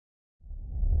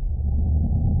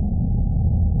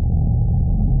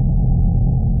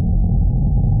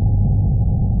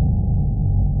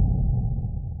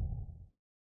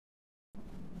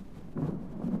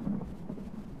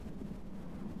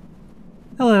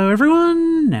Hello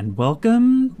everyone, and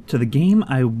welcome to the game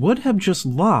I would have just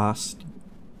lost,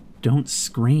 Don't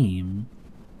Scream.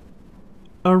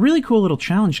 A really cool little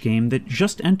challenge game that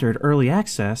just entered early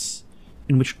access,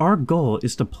 in which our goal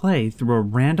is to play through a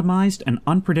randomized and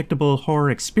unpredictable horror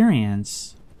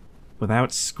experience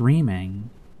without screaming.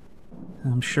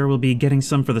 I'm sure we'll be getting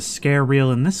some for the scare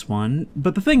reel in this one,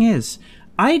 but the thing is,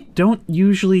 I don't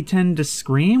usually tend to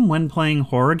scream when playing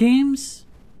horror games.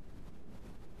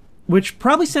 Which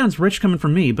probably sounds rich coming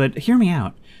from me, but hear me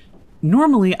out.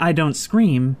 Normally I don't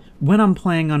scream when I'm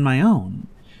playing on my own,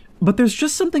 but there's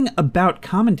just something about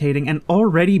commentating and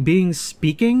already being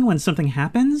speaking when something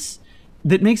happens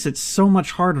that makes it so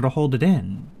much harder to hold it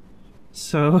in.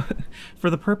 So, for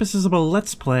the purposes of a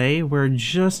Let's Play, we're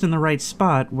just in the right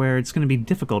spot where it's going to be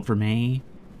difficult for me.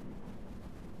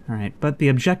 Alright, but the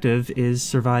objective is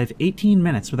survive 18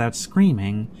 minutes without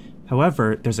screaming.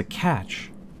 However, there's a catch.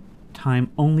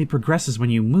 Time only progresses when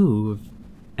you move,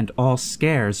 and all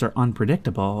scares are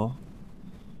unpredictable.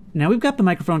 Now we've got the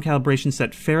microphone calibration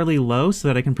set fairly low so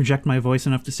that I can project my voice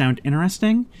enough to sound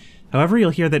interesting. However, you'll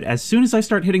hear that as soon as I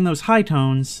start hitting those high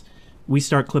tones, we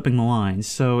start clipping the lines.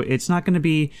 So it's not going to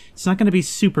be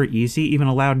super easy. Even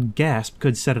a loud gasp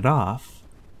could set it off.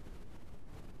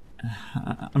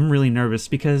 I'm really nervous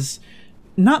because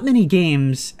not many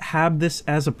games have this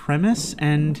as a premise,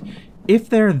 and if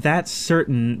they're that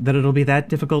certain that it'll be that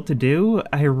difficult to do,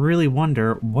 I really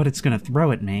wonder what it's gonna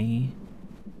throw at me.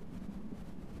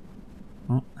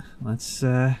 Well, let's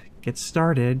get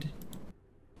started.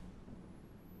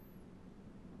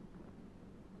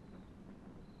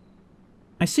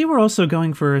 I see we're also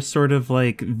going for a sort of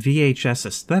like VHS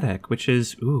aesthetic, which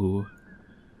is, ooh,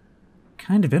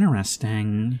 kind of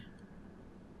interesting.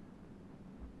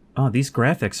 Oh, these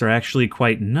graphics are actually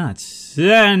quite nuts.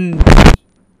 And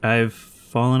I've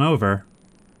fallen over.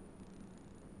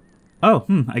 Oh,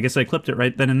 I guess I clipped it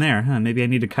right then and there. Maybe I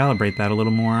need to calibrate that a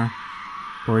little more.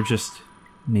 Or just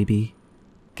maybe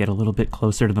get a little bit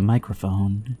closer to the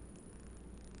microphone.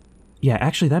 Yeah,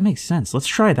 actually that makes sense. Let's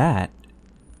try that.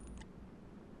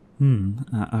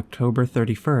 October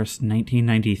 31st,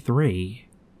 1993.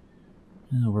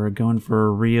 We're going for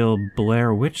a real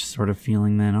Blair Witch sort of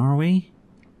feeling then, are we?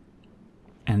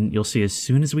 And you'll see as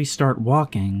soon as we start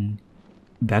walking,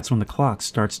 that's when the clock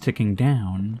starts ticking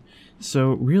down.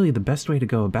 So really the best way to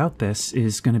go about this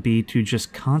is going to be to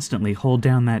just constantly hold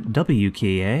down that W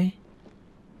key, eh?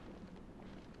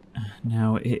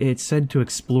 Now, it's said to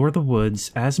explore the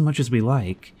woods as much as we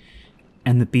like,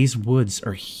 and that these woods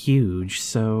are huge,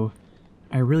 so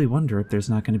I really wonder if there's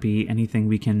not going to be anything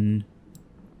we can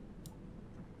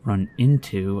run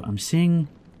into. I'm seeing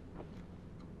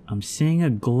a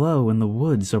glow in the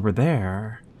woods over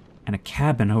there, and a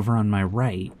cabin over on my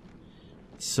right.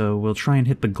 So we'll try and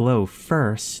hit the glow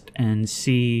first and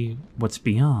see what's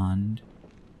beyond.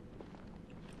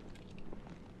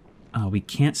 We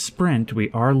can't sprint,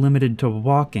 we are limited to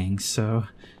walking, so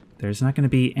there's not going to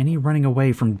be any running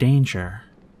away from danger.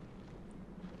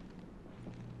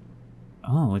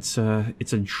 Oh, it's a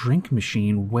drink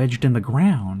machine wedged in the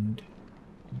ground.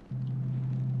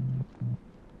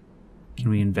 Can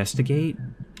we investigate?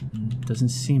 Doesn't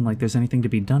seem like there's anything to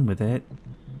be done with it.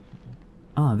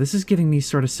 Ah, this is giving me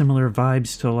sort of similar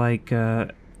vibes to, like,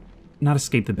 not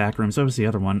Escape the Backrooms, what was the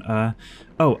other one?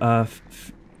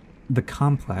 The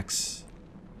Complex.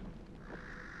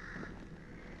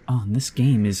 Oh, and this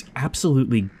game is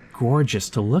absolutely gorgeous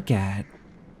to look at.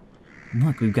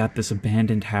 Look, we've got this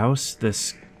abandoned house,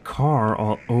 this car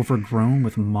all overgrown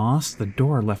with moss, the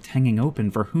door left hanging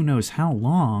open for who knows how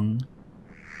long.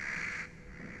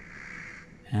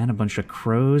 And a bunch of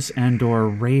crows and/or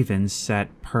ravens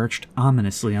sat perched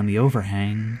ominously on the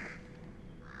overhang.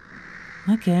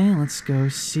 Okay, let's go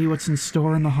see what's in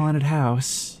store in the haunted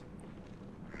house.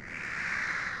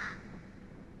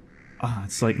 Ah,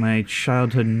 it's like my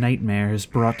childhood nightmares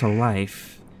brought to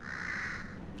life.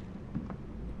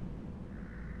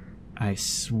 I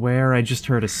swear I just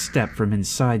heard a step from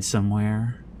inside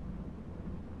somewhere.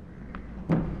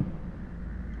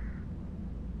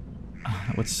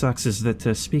 What sucks is that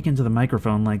to speak into the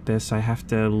microphone like this, I have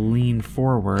to lean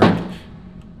forward.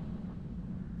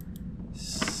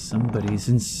 Somebody's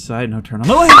inside. No, turn on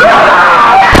the light!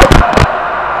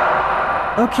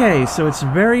 Okay, so it's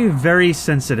very, very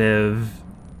sensitive.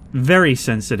 Very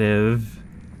sensitive.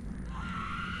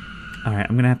 Alright,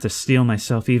 I'm gonna have to steel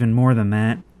myself even more than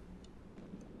that.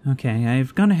 Okay,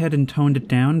 I've gone ahead and toned it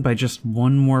down by just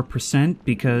 1 more %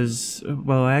 because,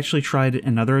 well, I actually tried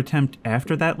another attempt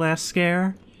after that last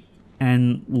scare,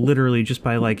 and literally just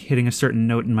by, like, hitting a certain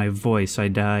note in my voice, I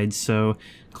died, so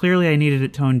clearly I needed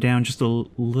it toned down just a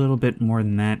little bit more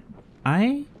than that.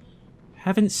 I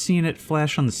haven't seen it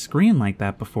flash on the screen like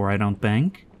that before, I don't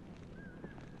think.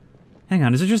 Hang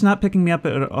on, is it just not picking me up?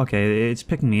 Okay, it's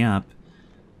picking me up.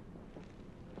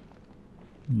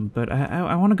 But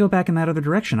I want to go back in that other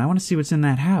direction. I want to see what's in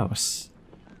that house.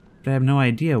 But I have no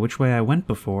idea which way I went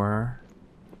before.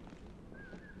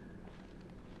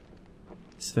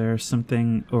 Is there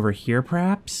something over here,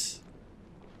 perhaps?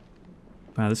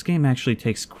 Wow, this game actually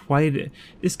takes quite...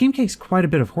 This game takes quite a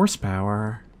bit of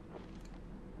horsepower.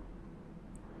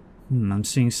 I'm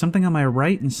seeing something on my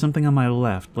right and something on my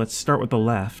left. Let's start with the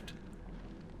left.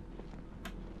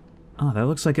 Oh, that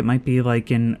looks like it might be like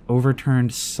an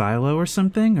overturned silo or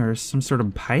something, or some sort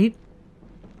of pipe.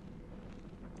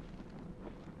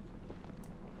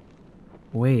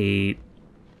 Wait.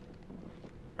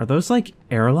 Are those like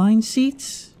airline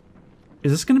seats?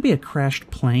 Is this going to be a crashed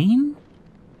plane?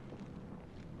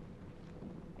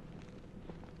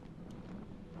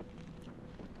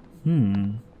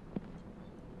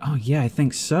 Oh yeah, I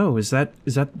think so. Is that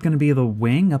going to be the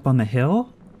wing up on the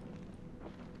hill?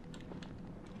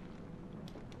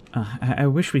 I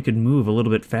wish we could move a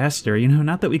little bit faster. You know,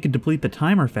 not that we could deplete the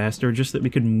timer faster, just that we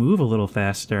could move a little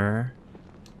faster.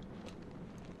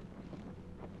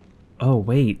 Oh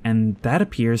wait, and that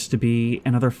appears to be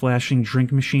another flashing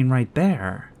drink machine right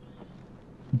there.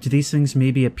 Do these things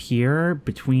maybe appear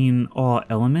between all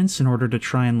elements in order to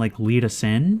try and, like, lead us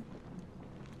in?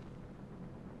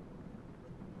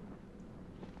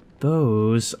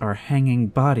 Those are hanging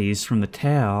bodies from the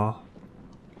tail.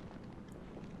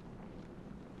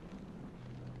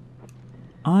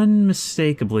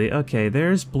 Unmistakably. Okay,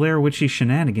 there's Blair Witchy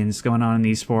shenanigans going on in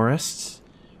these forests.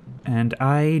 And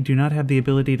I do not have the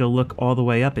ability to look all the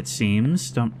way up, it seems.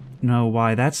 Don't know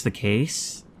why that's the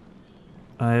case.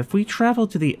 If we travel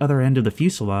to the other end of the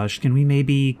fuselage, can we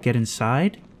maybe get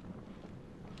inside?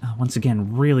 Once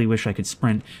again, really wish I could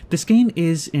sprint. This game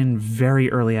is in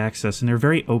very early access, and they're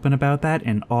very open about that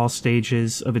in all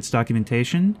stages of its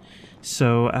documentation.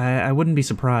 So I wouldn't be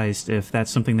surprised if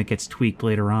that's something that gets tweaked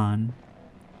later on.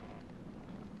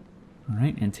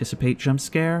 Alright, anticipate jump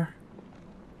scare.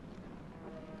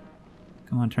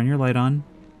 Come on, turn your light on.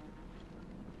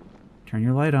 Turn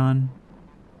your light on.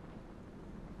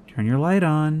 Turn your light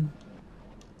on.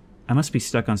 I must be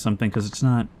stuck on something because it's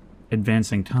not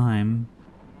advancing time.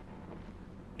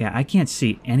 Yeah, I can't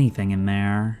see anything in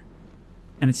there.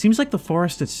 And it seems like the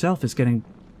forest itself is getting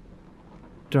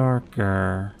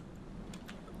darker.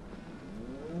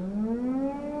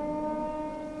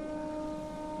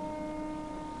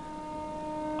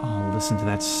 Oh, listen to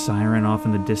that siren off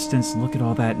in the distance. Look at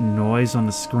all that noise on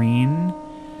the screen.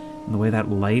 And the way that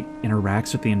light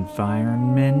interacts with the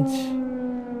environment.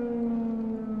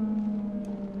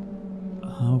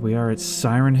 Oh, we are at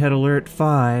Siren Head Alert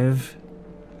 5.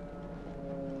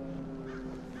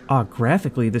 Oh,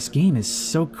 graphically, this game is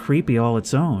so creepy all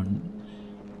its own.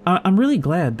 I'm really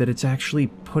glad that it's actually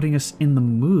putting us in the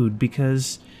mood,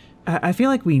 because I feel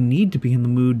like we need to be in the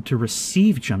mood to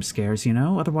receive jump scares, you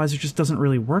know? Otherwise it just doesn't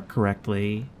really work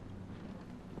correctly.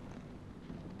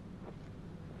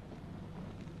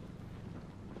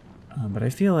 But I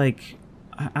feel like...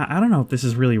 I don't know if this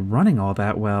is really running all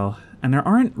that well. And there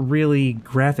aren't really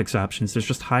graphics options, there's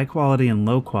just high quality and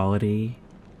low quality.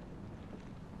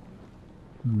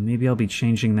 Maybe I'll be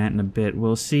changing that in a bit.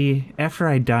 We'll see. After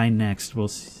I die next, we'll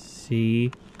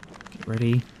see. Get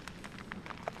ready.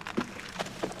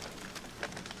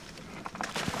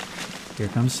 Here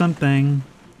comes something.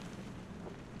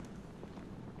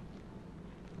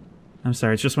 I'm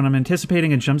sorry, it's just when I'm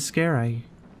anticipating a jump scare, I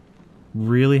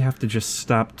really have to just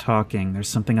stop talking. There's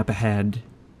something up ahead.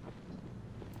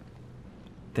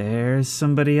 There's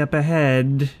somebody up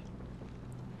ahead.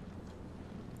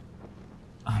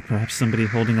 Perhaps somebody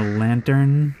holding a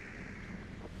lantern.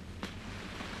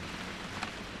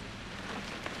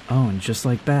 Oh, and just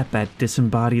like that, that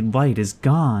disembodied light is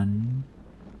gone.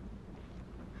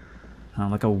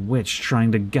 Like a witch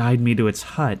trying to guide me to its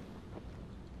hut.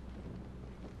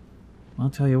 I'll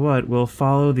tell you what, we'll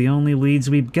follow the only leads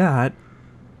we've got.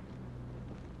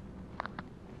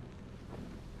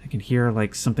 I can hear,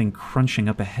 like, something crunching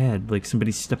up ahead, like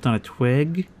somebody stepped on a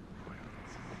twig.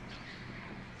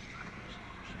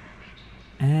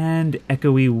 And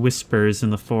echoey whispers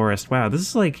in the forest. Wow,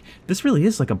 this really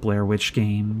is like a Blair Witch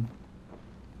game.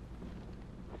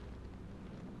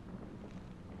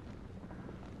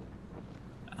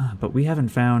 But we haven't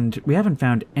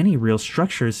found any real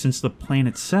structures since the plane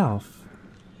itself.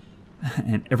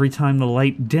 And every time the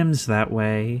light dims that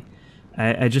way,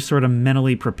 I just sort of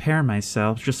mentally prepare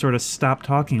myself, just sort of stop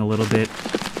talking a little bit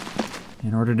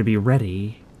in order to be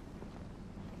ready.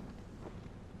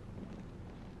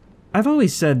 I've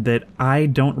always said that I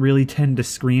don't really tend to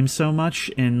scream so much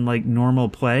in, like, normal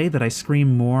play, that I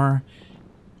scream more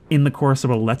in the course of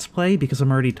a Let's Play because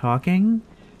I'm already talking.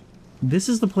 This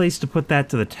is the place to put that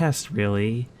to the test,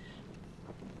 really.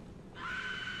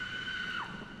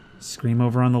 Scream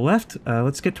over on the left.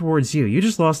 Let's get towards you. You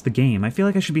just lost the game. I feel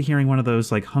like I should be hearing one of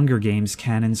those, like, Hunger Games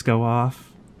cannons go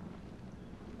off.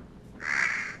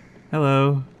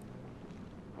 Hello.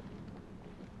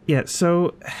 Yeah,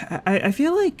 so I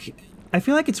feel like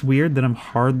it's weird that I'm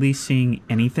hardly seeing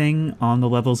anything on the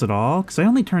levels at all, because I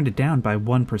only turned it down by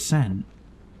 1%.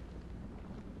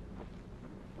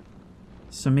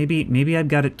 So maybe I've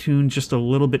got it tuned just a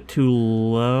little bit too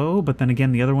low, but then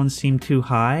again the other ones seem too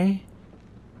high.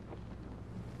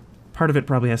 Part of it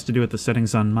probably has to do with the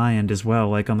settings on my end as well,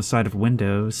 like on the side of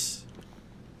Windows.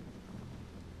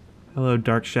 Hello,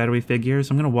 dark shadowy figures.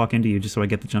 I'm gonna walk into you just so I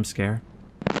get the jump scare.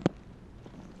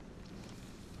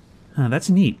 Huh, that's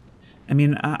neat. I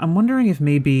mean, I'm wondering if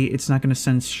maybe it's not gonna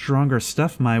send stronger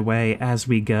stuff my way as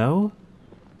we go.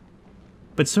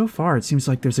 But so far, it seems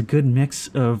like there's a good mix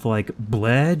of, like,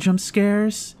 bleh jump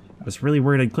scares. I was really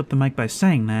worried I'd clip the mic by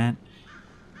saying that.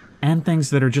 And things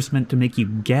that are just meant to make you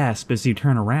gasp as you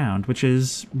turn around, which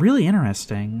is really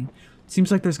interesting. It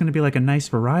seems like there's going to be, like, a nice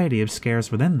variety of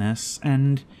scares within this,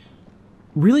 and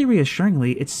really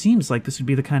reassuringly, it seems like this would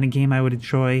be the kind of game I would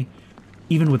enjoy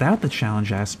even without the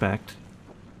challenge aspect.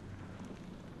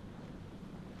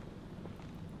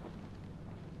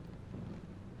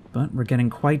 But we're getting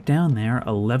quite down there,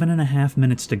 11.5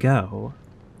 minutes to go.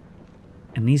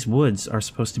 And these woods are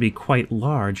supposed to be quite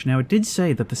large. Now, it did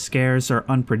say that the scares are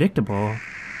unpredictable.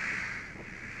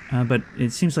 But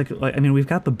it seems like, I mean, we've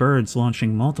got the birds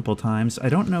launching multiple times. I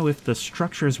don't know if the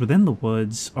structures within the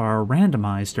woods are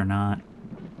randomized or not.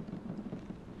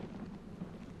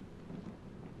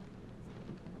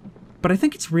 But I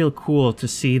think it's real cool to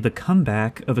see the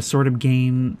comeback of a sort of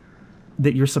game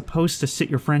that you're supposed to sit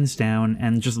your friends down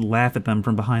and just laugh at them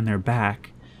from behind their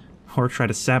back. Or try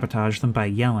to sabotage them by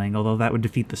yelling, although that would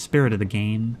defeat the spirit of the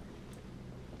game.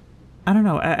 I don't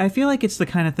know, I feel like it's the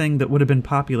kind of thing that would have been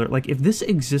popular. Like, if this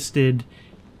existed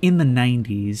in the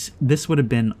 90s, this would have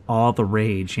been all the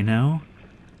rage, you know?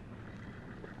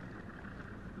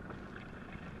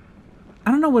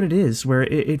 I don't know what it is, where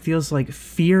it feels like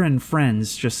fear and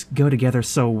friends just go together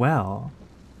so well.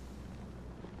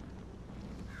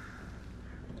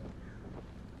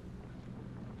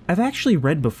 I've actually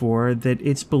read before that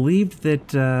it's believed that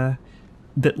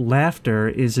that laughter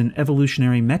is an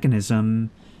evolutionary mechanism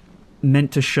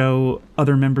meant to show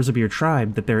other members of your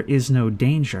tribe that there is no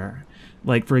danger.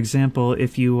 Like, for example,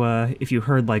 if you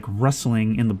heard, like,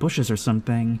 rustling in the bushes or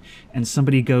something, and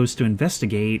somebody goes to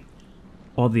investigate,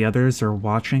 all the others are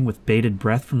watching with bated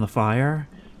breath from the fire,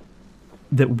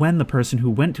 that when the person who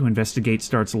went to investigate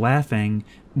starts laughing,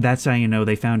 that's how you know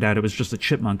they found out it was just a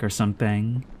chipmunk or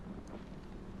something.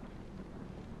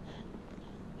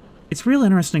 It's real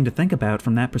interesting to think about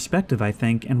from that perspective, I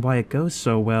think, and why it goes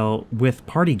so well with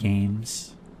party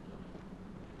games.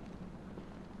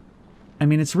 I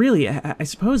mean, it's really, I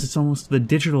suppose it's almost the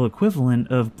digital equivalent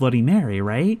of Bloody Mary,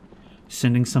 right?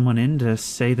 Sending someone in to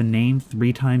say the name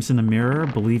 3 times in the mirror,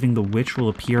 believing the witch will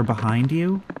appear behind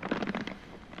you.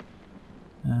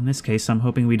 In this case, I'm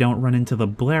hoping we don't run into the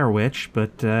Blair Witch,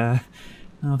 but, well,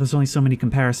 there's only so many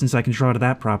comparisons I can draw to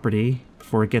that property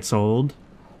before it gets old.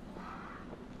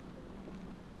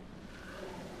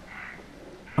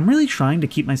 I'm really trying to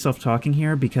keep myself talking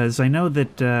here because I know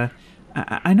that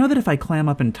I know that if I clam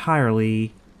up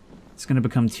entirely, it's going to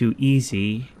become too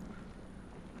easy.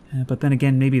 But then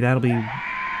again, maybe that'll be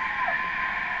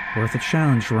worth a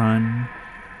challenge run.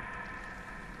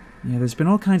 Yeah, there's been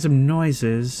all kinds of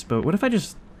noises, but what if I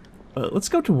just... let's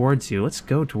go towards you. Let's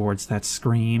go towards that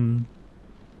scream.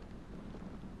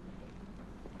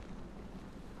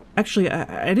 Actually,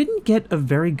 I didn't get a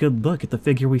very good look at the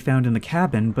figure we found in the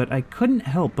cabin, but I couldn't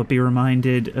help but be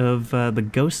reminded of the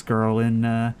ghost girl in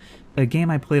a game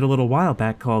I played a little while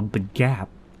back called The Gap.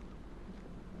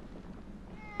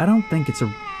 I don't think it's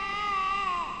a...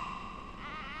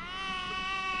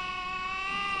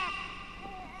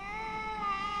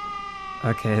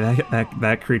 Okay,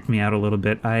 that creeped me out a little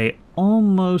bit. I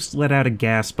almost let out a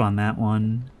gasp on that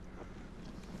one.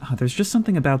 Oh, there's just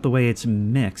something about the way it's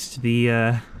mixed.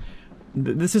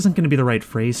 This isn't going to be the right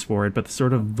phrase for it, but the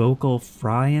sort of vocal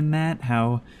fry in that,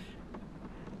 how...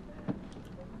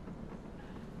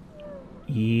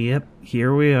 Yep,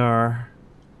 here we are.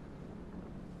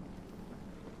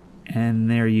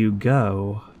 And there you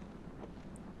go.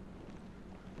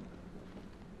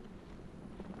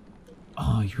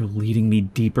 Oh, you're leading me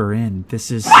deeper in.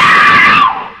 This is...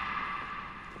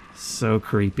 so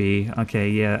creepy. Okay,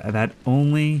 yeah, that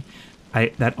only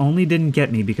didn't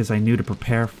get me because I knew to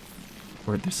prepare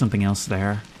for it. There's something else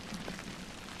there.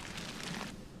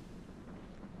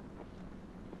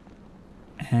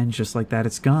 And just like that,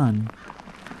 it's gone.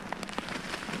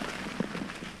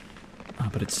 Oh,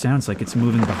 but it sounds like it's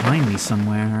moving behind me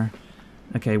somewhere.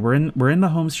 Okay, we're in the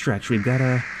home stretch. We've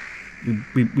gotta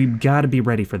be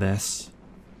ready for this.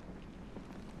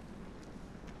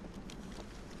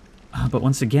 But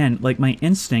once again, like, my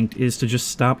instinct is to just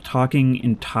stop talking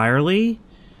entirely.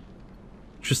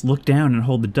 Just look down and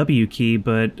hold the W key,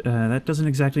 but that doesn't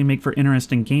exactly make for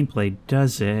interesting gameplay,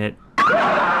 does it?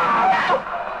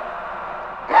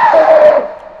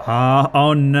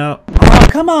 Oh no. Oh,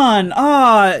 come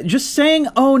on! Just saying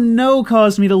oh no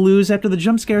caused me to lose after the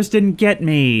jump scares didn't get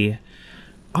me.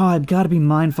 I've got to be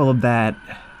mindful of that.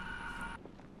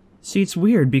 See, it's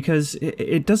weird because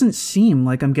it doesn't seem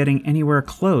like I'm getting anywhere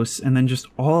close, and then just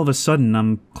all of a sudden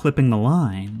I'm clipping the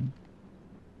line.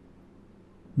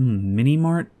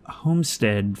 Mini-Mart,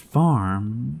 Homestead,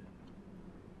 Farm,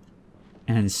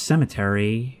 and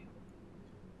Cemetery.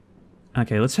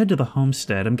 Okay, let's head to the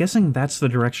homestead. I'm guessing that's the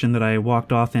direction that I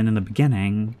walked off in the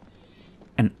beginning.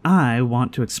 And I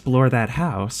want to explore that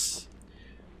house.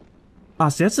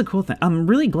 See, that's the cool thing. I'm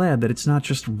really glad that it's not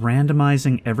just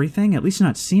randomizing everything, at least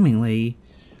not seemingly,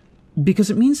 because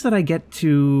it means that I get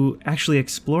to actually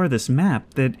explore this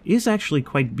map that is actually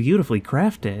quite beautifully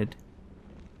crafted.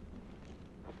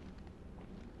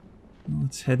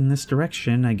 Let's head in this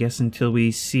direction, I guess, until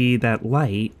we see that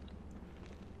light.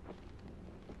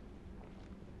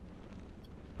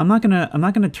 I'm not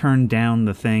gonna turn down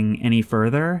the thing any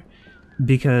further,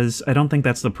 because I don't think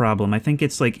that's the problem. I think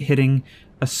it's like hitting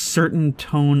a certain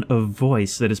tone of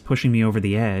voice that is pushing me over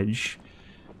the edge.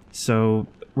 So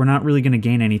we're not really gonna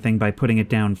gain anything by putting it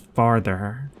down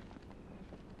farther.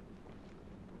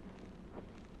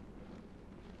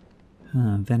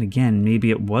 Then again,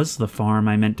 maybe it was the farm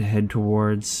I meant to head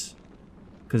towards,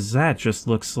 'cause that just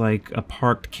looks like a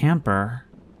parked camper.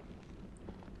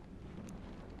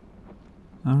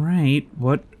 Alright,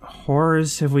 what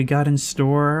horrors have we got in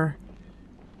store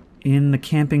in the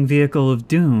camping vehicle of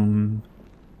doom?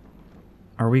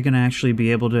 Are we gonna actually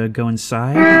be able to go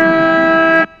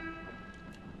inside?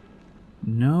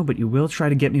 No, but you will try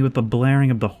to get me with the blaring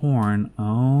of the horn.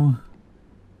 Oh.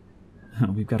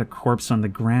 We've got a corpse on the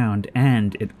ground,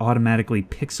 and it automatically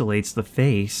pixelates the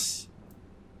face.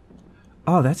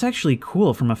 Oh, that's actually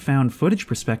cool from a found footage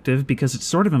perspective, because it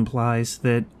sort of implies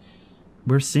that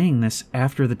we're seeing this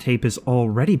after the tape has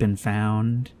already been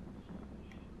found.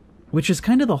 Which is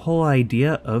kind of the whole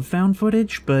idea of found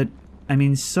footage, but, I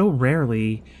mean, so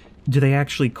rarely do they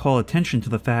actually call attention to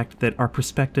the fact that our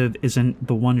perspective isn't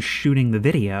the one shooting the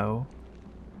video.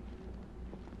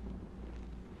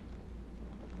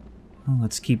 Well,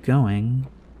 let's keep going.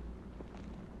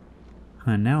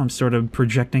 And now I'm sort of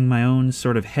projecting my own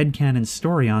sort of headcanon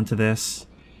story onto this,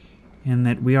 in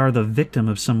that we are the victim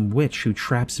of some witch who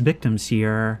traps victims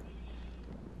here,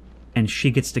 and she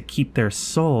gets to keep their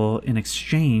soul in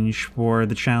exchange for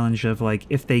the challenge of, like,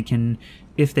 if they can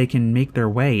make their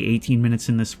way 18 minutes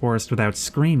in this forest without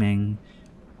screaming,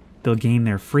 they'll gain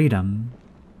their freedom.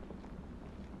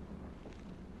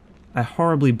 I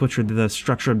horribly butchered the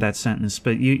structure of that sentence,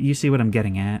 but you see what I'm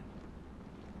getting at.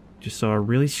 Just saw a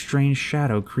really strange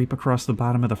shadow creep across the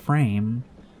bottom of the frame.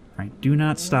 Alright, do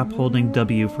not stop holding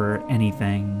W for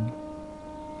anything.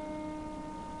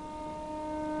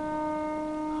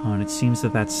 Oh, and it seems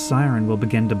that siren will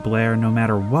begin to blare no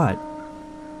matter what.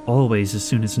 Always as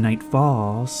soon as night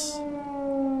falls.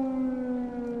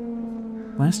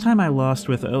 Last time I lost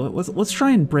with... let's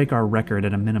try and break our record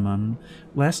at a minimum.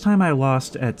 Last time I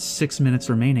lost at 6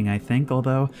 minutes remaining, I think,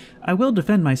 although I will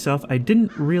defend myself, I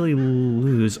didn't really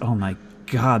lose. Oh my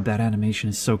god, that animation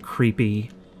is so creepy.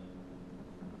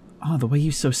 Oh, the way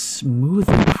you so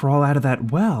smoothly crawl out of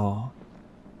that well.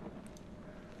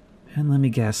 And let me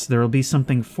guess, there'll be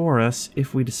something for us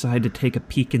if we decide to take a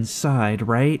peek inside,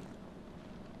 right?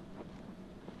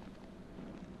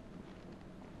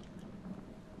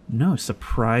 No,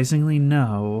 surprisingly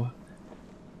no.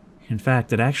 In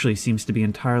fact, it actually seems to be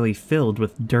entirely filled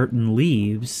with dirt and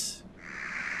leaves.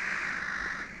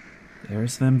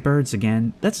 There's them birds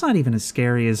again. That's not even as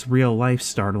scary as real-life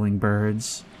startling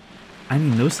birds. I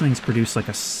mean, those things produce like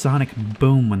a sonic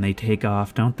boom when they take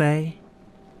off, don't they?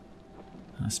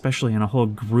 Especially in a whole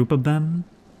group of them.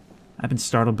 I've been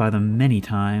startled by them many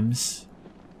times.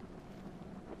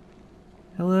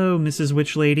 Hello, Mrs.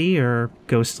 Witch Lady, or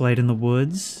Ghost Light in the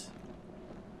Woods.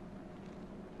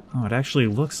 Oh, it actually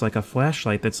looks like a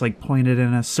flashlight that's like pointed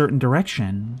in a certain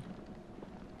direction.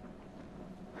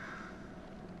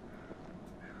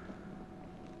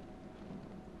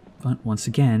 But once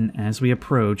again, as we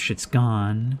approach, it's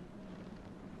gone.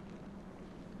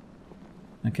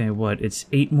 Okay, what? It's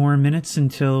 8 more minutes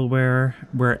until we're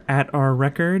at our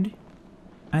record?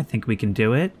 I think we can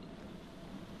do it.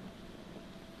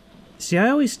 See, I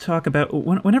always talk about...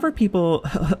 Whenever people,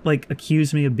 like,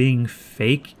 accuse me of being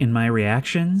fake in my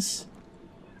reactions,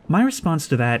 my response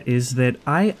to that is that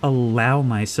I allow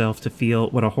myself to feel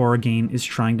what a horror game is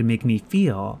trying to make me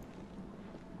feel.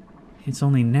 It's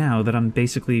only now that I'm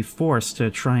basically forced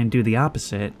to try and do the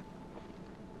opposite.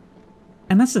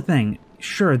 And that's the thing.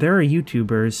 Sure, there are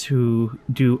YouTubers who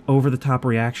do over-the-top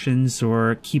reactions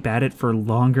or keep at it for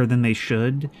longer than they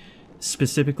should,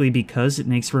 specifically because it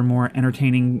makes for more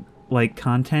entertaining, like,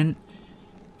 content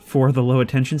for the low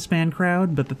attention span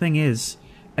crowd. But the thing is,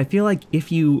 I feel like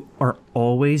if you are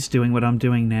always doing what I'm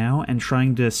doing now and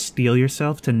trying to steel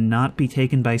yourself to not be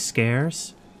taken by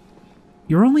scares,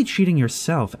 you're only cheating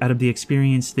yourself out of the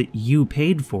experience that you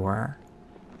paid for.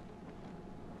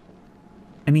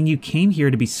 I mean, you came here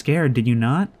to be scared, did you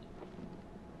not?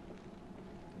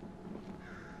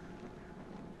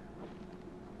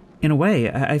 In a way,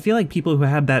 I feel like people who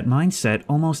have that mindset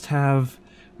almost have,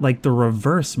 like, the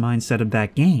reverse mindset of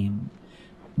that game,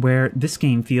 where this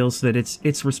game feels that it's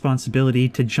its responsibility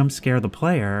to jump scare the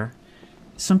player.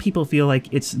 Some people feel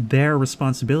like it's their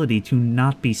responsibility to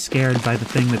not be scared by the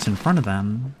thing that's in front of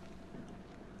them.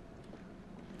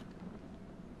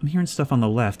 I'm hearing stuff on the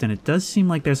left, and it does seem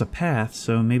like there's a path,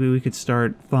 so maybe we could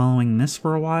start following this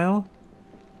for a while.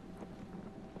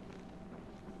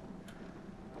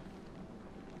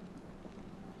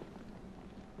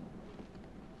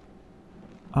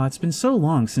 It's been so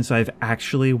long since I've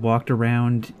actually walked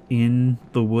around in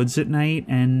the woods at night,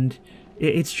 and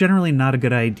it's generally not a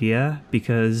good idea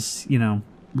because, you know,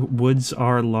 woods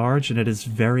are large and it is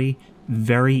very,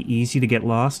 very easy to get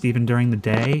lost even during the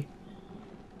day.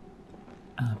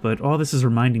 But all this is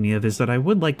reminding me of is that I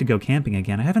would like to go camping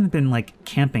again. I haven't been, like,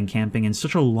 camping in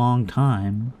such a long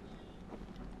time.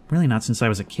 Really not since I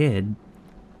was a kid.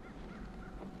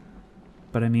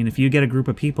 But I mean, if you get a group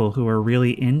of people who are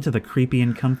really into the creepy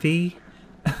and comfy,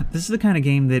 this is the kind of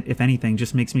game that, if anything,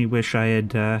 just makes me wish I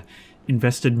had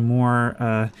invested more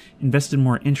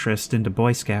interest into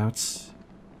Boy Scouts.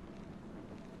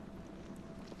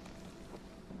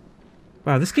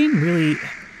 Wow, this game really...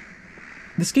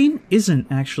 This game isn't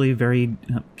actually very...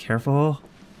 careful.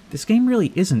 This game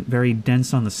really isn't very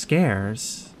dense on the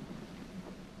scares.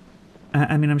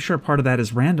 I mean, I'm sure part of that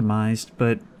is randomized,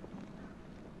 but...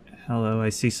 Hello, I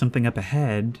see something up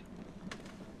ahead.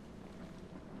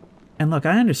 And look,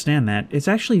 I understand that. It's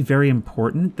actually very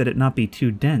important that it not be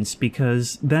too dense,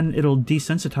 because then it'll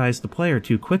desensitize the player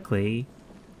too quickly.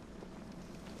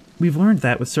 We've learned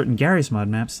that with certain Garry's Mod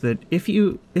maps, that if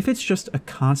it's just a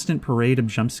constant parade of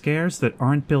jump scares that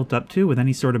aren't built up to with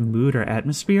any sort of mood or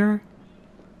atmosphere,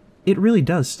 it really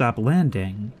does stop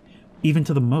landing, even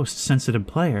to the most sensitive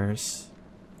players.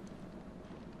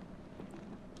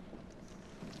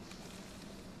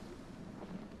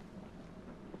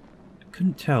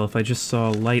 Couldn't tell if I just saw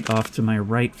a light off to my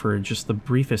right for just the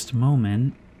briefest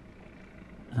moment.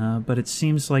 But it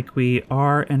seems like we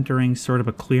are entering sort of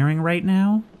a clearing right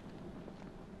now.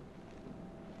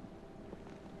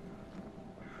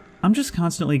 I'm just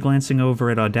constantly glancing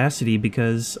over at Audacity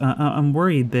because I'm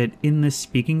worried that in this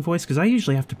speaking voice, because I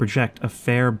usually have to project a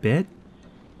fair bit,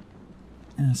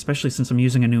 especially since I'm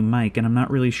using a new mic and I'm not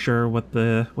really sure what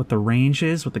the range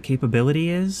is, what the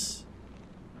capability is.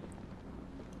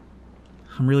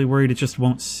 I'm really worried it just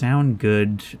won't sound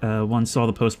good once all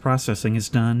the post-processing is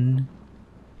done.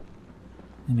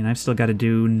 I mean, I've still got to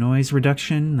do noise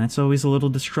reduction. That's always a little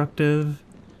destructive.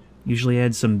 Usually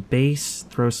add some bass,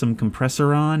 throw some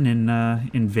compressor on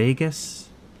in Vegas.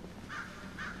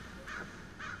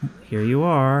 Here you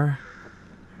are.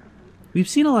 We've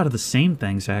seen a lot of the same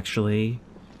things, actually.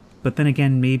 But then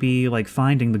again, maybe, like,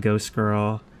 finding the ghost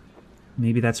girl,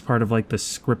 maybe that's part of, like, the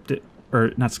scripted...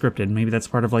 Or, not scripted, maybe that's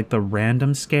part of, like, the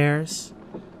random scares,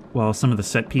 while some of the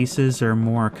set pieces are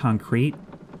more concrete.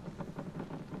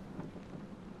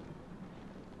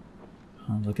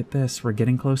 Oh, look at this, we're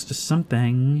getting close to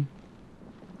something.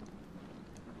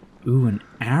 Ooh, an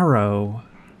arrow.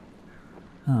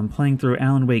 Oh, I'm playing through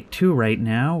Alan Wake 2 right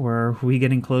now. Are we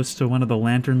getting close to one of the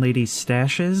Lantern Lady's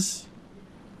stashes?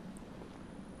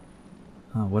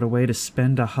 Oh, what a way to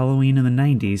spend a Halloween in the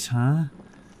 90s, huh?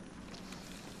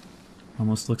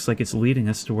 Almost looks like it's leading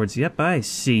us towards... Yep, I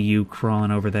see you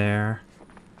crawling over there.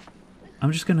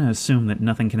 I'm just gonna assume that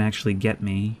nothing can actually get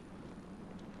me.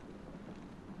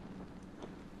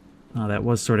 Oh, that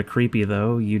was sort of creepy,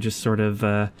 though. You just sort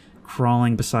of,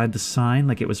 crawling beside the sign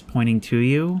like it was pointing to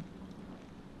you.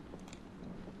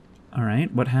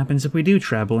 Alright, what happens if we do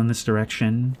travel in this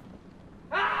direction?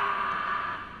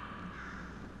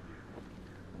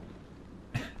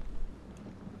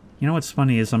 You know what's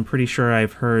funny is I'm pretty sure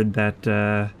I've heard that,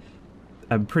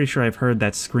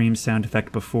 scream sound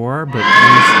effect before, but at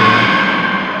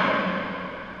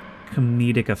least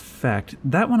comedic effect.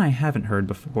 That one I haven't heard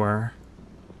before.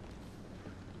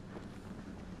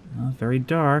 Oh, very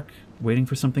dark. Waiting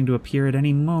for something to appear at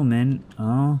any moment.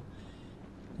 Oh.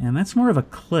 And that's more of a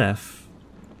cliff.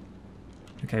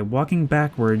 Okay, walking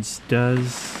backwards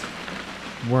does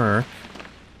work.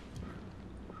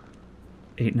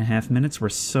 8.5 minutes. We're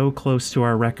so close to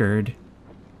our record.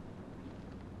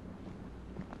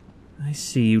 I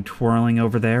see you twirling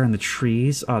over there in the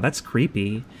trees. Oh, that's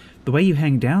creepy. The way you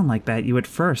hang down like that, you at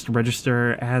first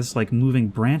register as, like, moving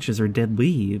branches or dead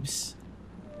leaves.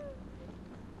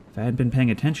 If I had been paying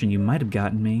attention, you might have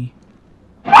gotten me.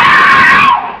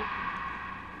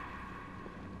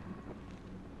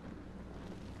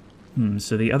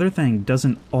 So the other thing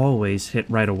doesn't always hit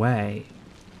right away.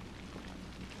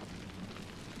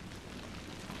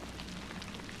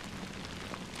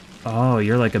 Oh,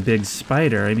 you're like a big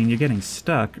spider. I mean, you're getting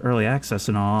stuck, early access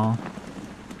and all.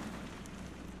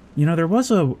 You know, there was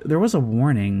a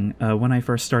warning when I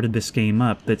first started this game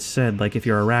up that said, like, if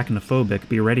you're arachnophobic,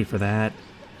 be ready for that.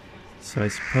 So I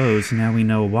suppose now we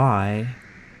know why.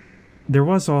 There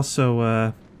was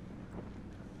also,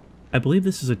 I believe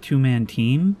this is a two-man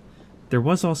team. There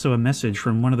was also a message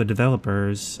from one of the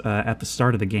developers at the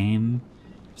start of the game.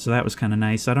 So that was kind of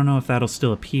nice. I don't know if that'll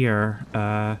still appear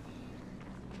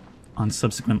on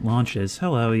subsequent launches.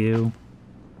 Hello, you.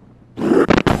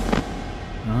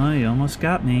 Oh, you almost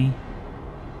got me.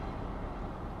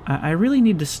 I really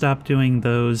need to stop doing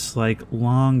those, like,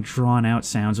 long, drawn-out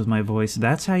sounds with my voice.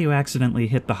 That's how you accidentally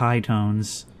hit the high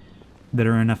tones that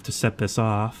are enough to set this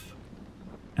off.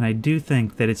 And I do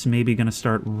think that it's maybe going to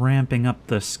start ramping up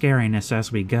the scariness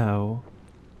as we go.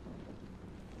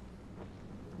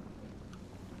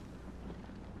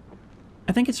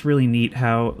 I think it's really neat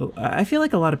how... I feel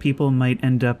like a lot of people might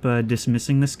end up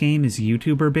dismissing this game as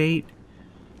YouTuber bait,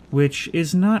 which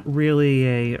is not really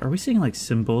a... Are we seeing, like,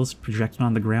 symbols projected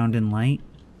on the ground in light?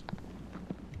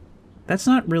 That's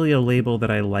not really a label that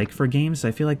I like for games.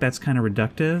 I feel like that's kind of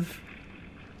reductive.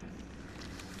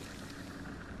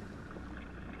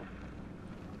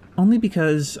 Only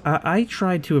because I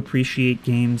try to appreciate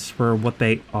games for what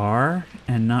they are,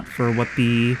 and not for what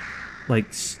the, like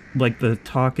the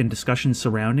talk and discussion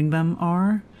surrounding them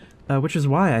are. Which is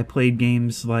why I played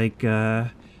games like, what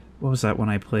was that one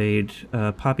I played?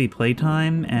 Poppy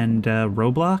Playtime and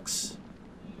Roblox?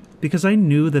 Because I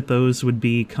knew that those would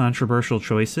be controversial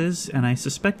choices, and I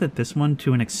suspect that this one,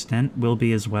 to an extent, will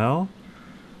be as well.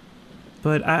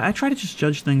 But I try to just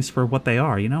judge things for what they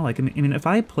are, you know? Like, I mean, if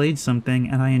I played something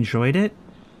and I enjoyed it,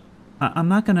 I'm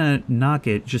not gonna knock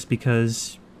it just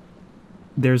because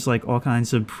there's, like, all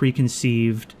kinds of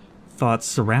preconceived thoughts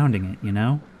surrounding it, you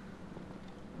know?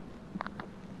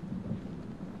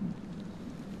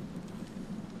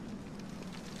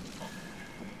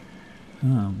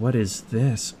 What is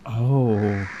this?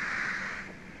 Oh.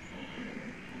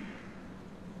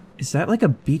 Is that like a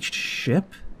beached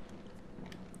ship?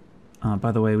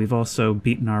 By the way, we've also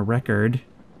beaten our record.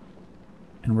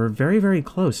 And we're very, very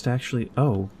close to actually...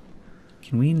 Oh.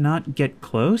 Can we not get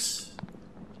close?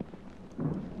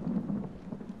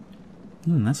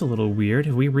 That's a little weird.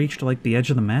 Have we reached, like, the edge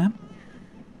of the map?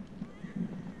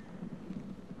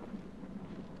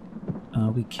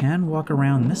 We can walk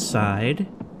around this side.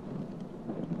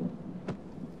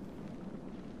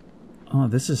 Oh,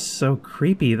 this is so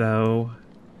creepy, though.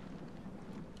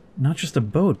 Not just a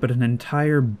boat, but an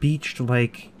entire beached,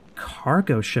 like,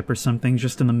 cargo ship or something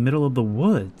just in the middle of the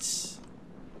woods.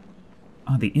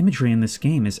 Oh, the imagery in this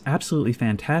game is absolutely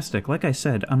fantastic. Like I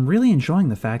said, I'm really enjoying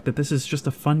the fact that this is just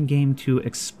a fun game to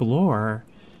explore,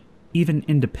 even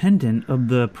independent of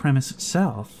the premise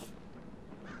itself.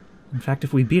 In fact,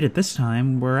 if we beat it this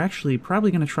time, we're actually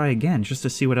probably going to try again just to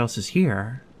see what else is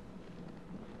here.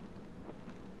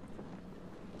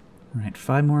 Alright,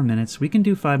 5 more minutes. We can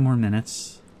do 5 more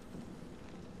minutes.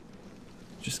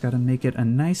 Just gotta make it a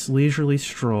nice leisurely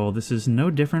stroll. This is no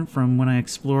different from when I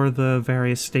explore the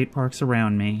various state parks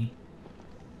around me.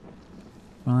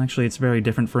 Well, actually, it's very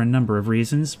different for a number of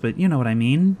reasons, but you know what I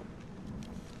mean.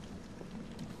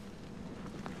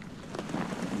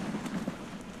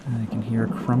 I can hear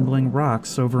crumbling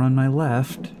rocks over on my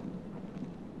left.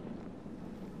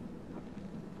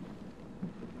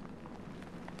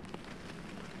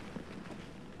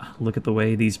 Look at the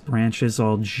way these branches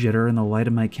all jitter in the light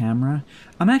of my camera.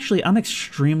 I'm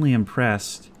extremely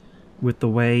impressed with the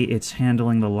way it's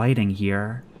handling the lighting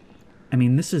here. I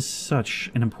mean, this is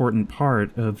such an important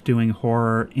part of doing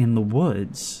horror in the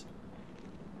woods,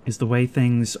 is the way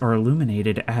things are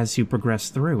illuminated as you progress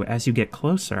through, as you get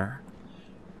closer.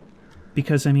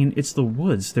 Because, I mean, it's the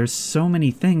woods. There's so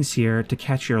many things here to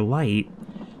catch your light,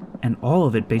 and all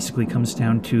of it basically comes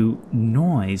down to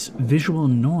noise, visual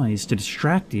noise to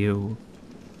distract you,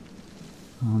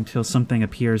 until something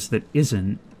appears that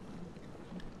isn't.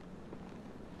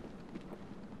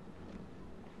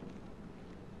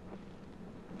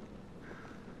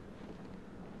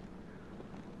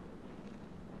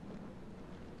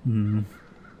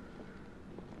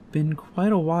 Been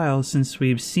quite a while since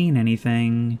we've seen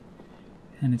anything,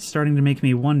 and it's starting to make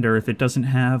me wonder if it doesn't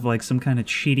have, like, some kind of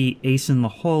cheaty ace in the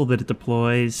hole that it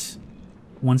deploys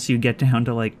once you get down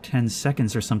to, like, 10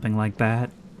 seconds or something like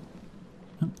that.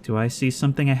 Oh, do I see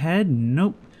something ahead?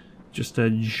 Nope. Just a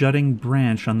jutting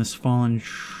branch on this fallen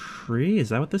tree? Is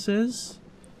that what this is?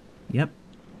 Yep.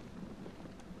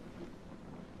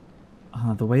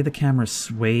 The way the camera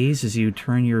sways as you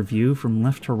turn your view from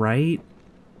left to right,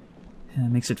 it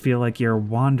makes it feel like you're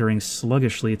wandering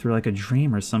sluggishly through like a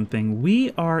dream or something.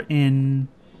 We are in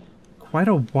quite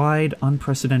a wide,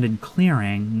 unprecedented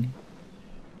clearing.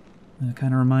 It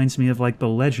kind of reminds me of like the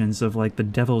legends of like the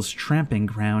Devil's Tramping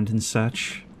Ground and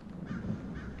such.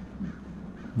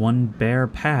 One bare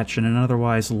patch in an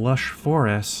otherwise lush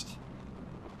forest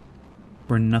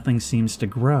where nothing seems to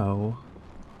grow.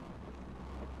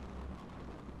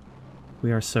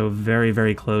 We are so very,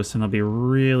 very close, and I'll be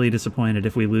really disappointed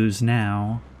if we lose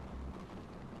now.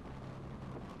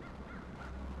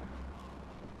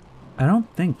 I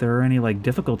don't think there are any, like,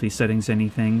 difficulty settings,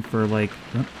 anything for, like...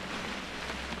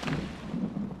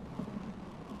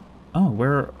 Oh,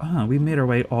 we made our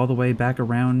way all the way back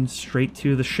around straight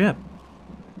to the ship.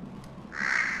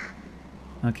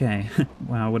 Okay.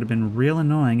 Wow, it would have been real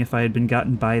annoying if I had been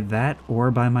gotten by that or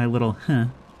by my little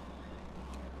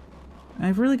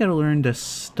I've really got to learn to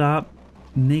stop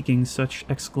making such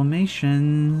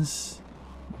exclamations.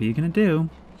 What are you gonna do?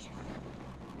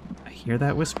 I hear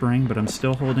that whispering, but I'm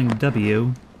still holding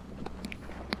W.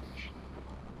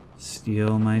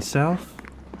 Steal myself.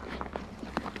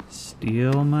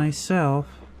 Steal myself.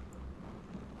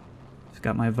 I've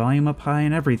got my volume up high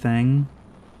and everything.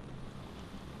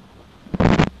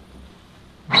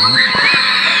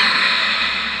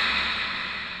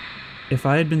 If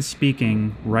I had been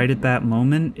speaking right at that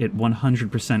moment, it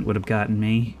 100% would have gotten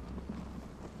me.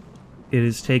 It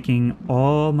is taking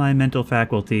all my mental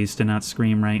faculties to not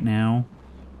scream right now,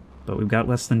 but we've got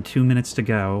less than 2 minutes to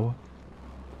go.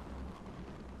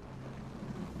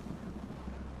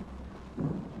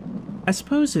 I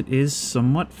suppose it is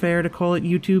somewhat fair to call it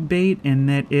YouTube bait in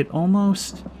that it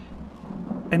almost...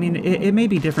 I mean, it may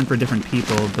be different for different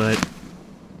people, but...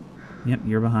 Yep,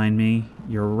 you're behind me.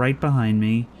 You're right behind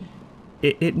me.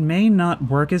 It may not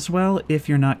work as well if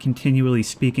you're not continually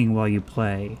speaking while you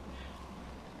play.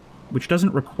 Which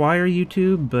doesn't require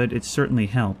YouTube, but it certainly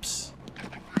helps.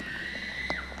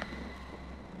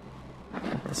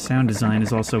 The sound design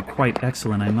is also quite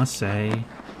excellent, I must say.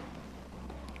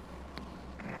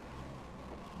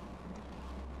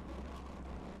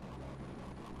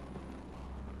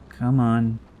 Come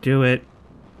on, do it.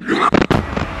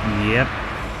 Yep.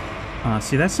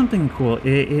 See, that's something cool.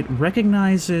 It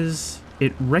recognizes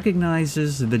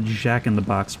the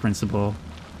Jack-in-the-Box principle.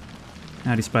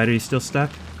 Howdy, Spider, you still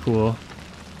stuck? Cool.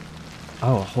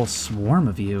 Oh, a whole swarm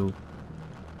of you.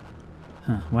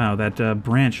 Huh, wow, that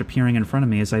branch appearing in front of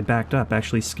me as I backed up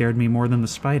actually scared me more than the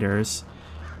spiders.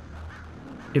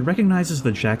 It recognizes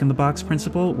the Jack-in-the-Box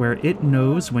principle, where it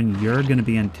knows when you're going to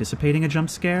be anticipating a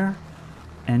jump scare,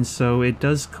 and so it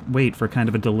does wait for kind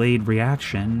of a delayed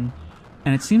reaction.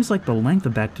 And it seems like the length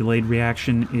of that delayed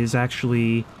reaction is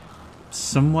actually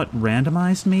somewhat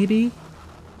randomized, maybe?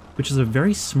 Which is a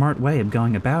very smart way of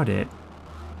going about it.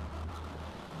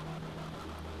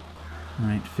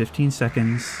 Alright, 15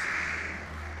 seconds.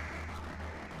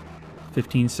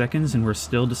 15 seconds and we're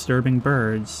still disturbing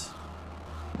birds.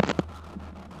 I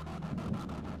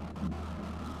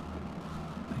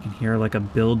can hear like a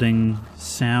building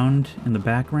sound in the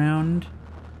background.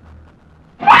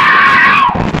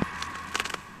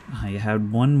 You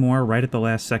had one more right at the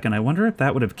last second. I wonder if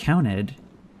that would have counted.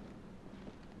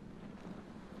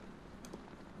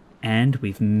 And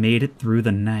we've made it through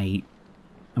the night.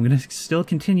 I'm going to still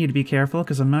continue to be careful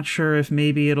because I'm not sure if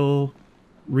maybe it'll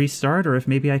restart or if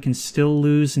maybe I can still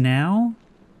lose now.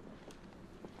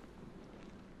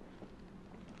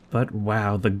 But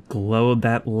wow, the glow of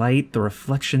that light, the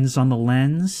reflections on the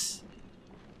lens,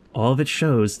 all of it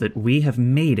shows that we have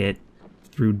made it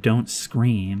through Don't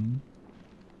Scream.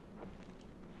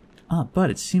 But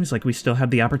it seems like we still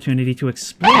have the opportunity to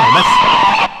explore.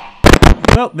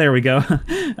 Well, there we go.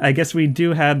 I guess we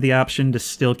do have the option to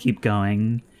still keep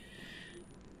going.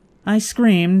 I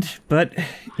screamed, but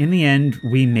in the end,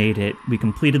 we made it. We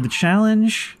completed the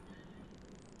challenge,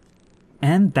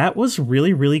 and that was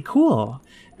really, really cool.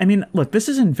 I mean, look, this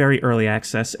is in very early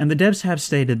access, and the devs have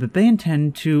stated that they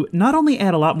intend to not only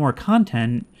add a lot more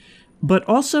content, but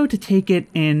also to take it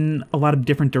in a lot of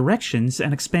different directions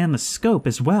and expand the scope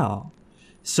as well.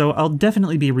 So I'll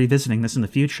definitely be revisiting this in the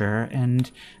future,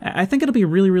 and I think it'll be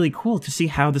really, really cool to see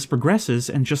how this progresses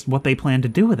and just what they plan to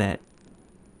do with it.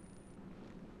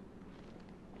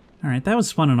 Alright, that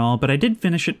was fun and all, but I did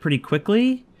finish it pretty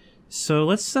quickly, so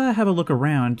let's have a look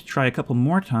around to try a couple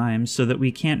more times so that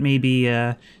we can't maybe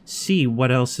see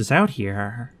what else is out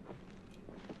here.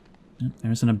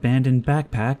 There's an abandoned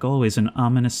backpack, always an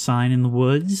ominous sign in the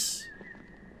woods.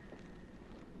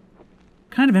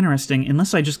 Kind of interesting,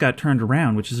 unless I just got turned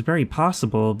around, which is very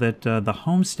possible that the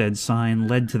homestead sign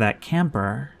led to that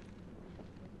camper.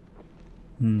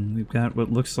 We've got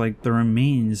what looks like the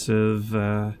remains of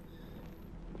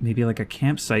maybe like a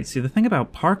campsite. See, the thing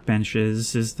about park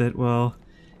benches is that, well,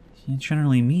 it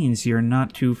generally means you're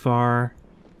not too far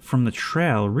from the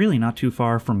trail, really not too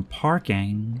far from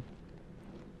parking.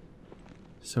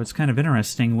 So it's kind of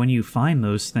interesting when you find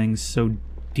those things so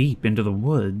deep into the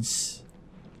woods.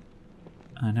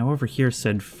 Now over here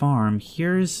said farm.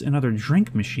 Here's another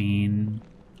drink machine.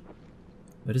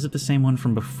 But is it the same one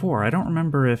from before? I don't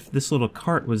remember if this little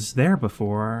cart was there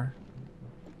before.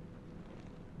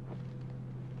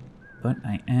 But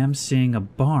I am seeing a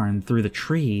barn through the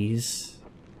trees.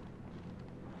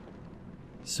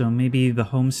 So maybe the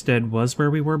homestead was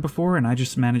where we were before and I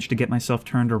just managed to get myself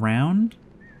turned around?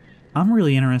 I'm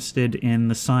really interested in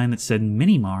the sign that said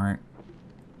Mini-Mart.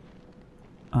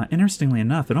 Interestingly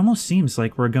enough, it almost seems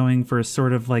like we're going for a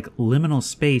sort of like liminal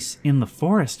space in the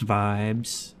forest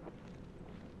vibes.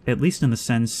 At least in the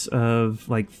sense of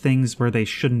like things where they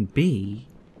shouldn't be.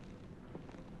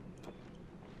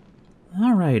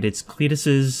 Alright, it's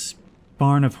Cletus's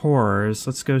Barn of Horrors.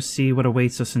 Let's go see what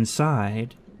awaits us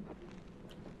inside.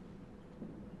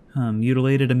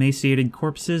 Mutilated, emaciated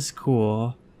corpses?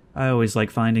 Cool. I always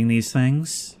like finding these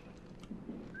things.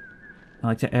 I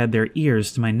like to add their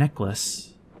ears to my necklace.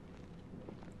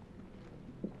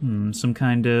 Some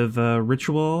kind of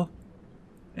ritual?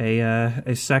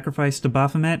 A sacrifice to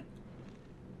Baphomet?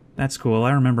 That's cool.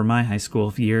 I remember my high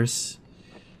school years.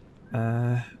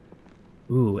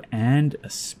 Ooh, and a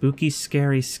spooky,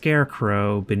 scary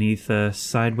scarecrow beneath a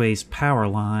sideways power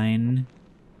line.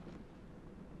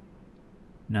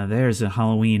 Now there's a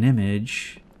Halloween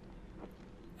image.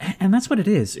 And that's what it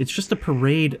is. It's just a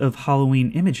parade of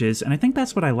Halloween images, and I think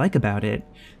that's what I like about it.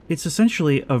 It's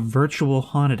essentially a virtual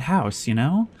haunted house, you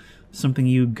know? Something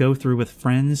you go through with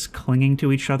friends clinging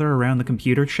to each other around the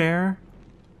computer chair.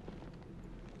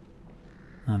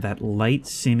 That light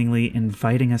seemingly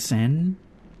inviting us in.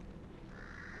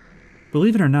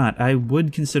 Believe it or not, I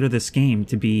would consider this game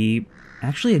to be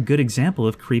actually a good example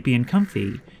of creepy and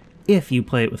comfy, if you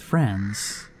play it with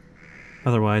friends.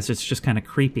 Otherwise, it's just kind of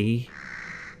creepy.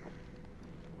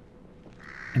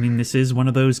 I mean, this is one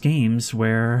of those games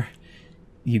where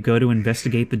you go to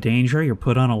investigate the danger, you're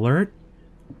put on alert,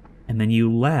 and then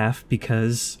you laugh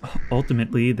because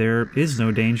ultimately there is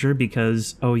no danger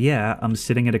because, oh yeah, I'm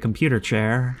sitting at a computer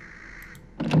chair.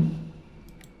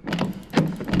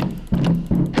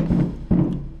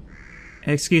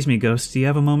 Excuse me, Ghost, do you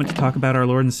have a moment to talk about our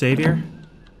Lord and Savior?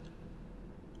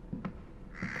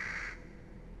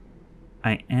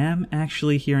 I am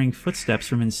actually hearing footsteps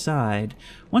from inside.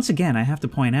 Once again, I have to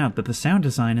point out that the sound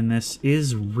design in this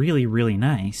is really, really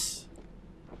nice.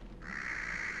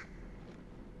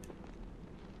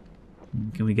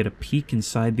 Can we get a peek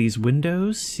inside these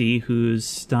windows? See who's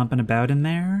stomping about in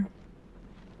there?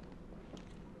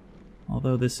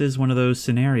 Although this is one of those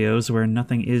scenarios where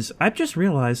nothing is... I've just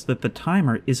realized that the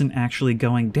timer isn't actually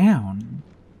going down.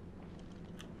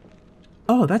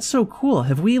 Oh, that's so cool.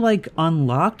 Have we, like,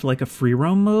 unlocked, like, a free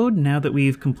roam mode now that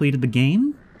we've completed the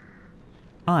game?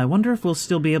 Oh, I wonder if we'll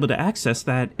still be able to access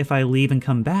that if I leave and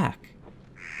come back.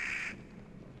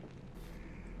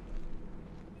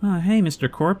 Oh, hey,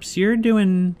 Mr. Corpse, you're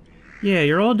doing... Yeah,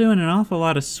 you're all doing an awful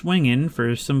lot of swinging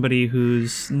for somebody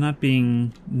who's not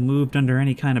being moved under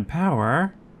any kind of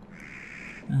power.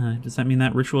 Does that mean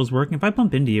that ritual's working? If I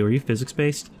bump into you, are you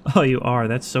physics-based? Oh, you are.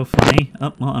 That's so funny.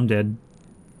 Oh, well, I'm dead.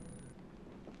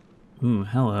 Ooh,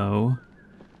 hello.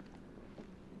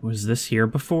 Was this here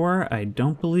before? I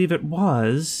don't believe it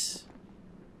was.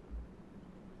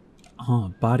 Oh, a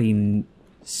body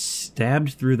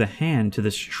stabbed through the hand to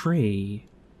this tree.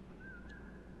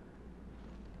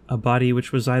 A body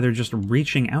which was either just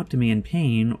reaching out to me in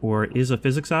pain or is a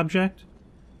physics object?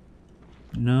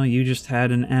 No, you just had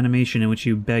an animation in which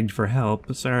you begged for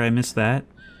help. Sorry I missed that.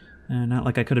 Not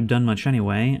like I could have done much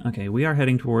anyway. Okay, we are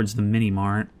heading towards the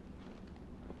mini-mart.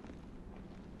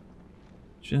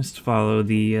 Just follow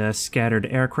the scattered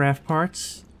aircraft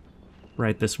parts.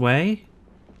 Right this way.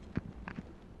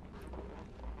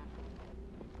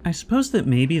 I suppose that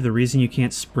maybe the reason you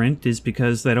can't sprint is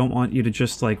because they don't want you to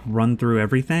just, like, run through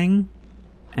everything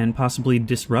and possibly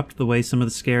disrupt the way some of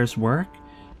the scares work.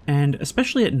 And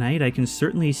especially at night, I can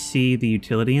certainly see the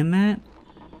utility in that.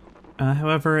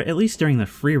 However, at least during the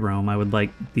free roam, I would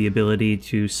like the ability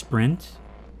to sprint.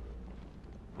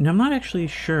 Now, I'm not actually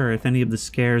sure if any of the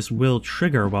scares will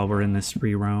trigger while we're in this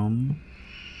free roam.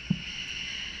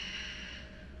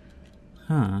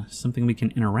 Huh, something we can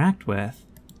interact with.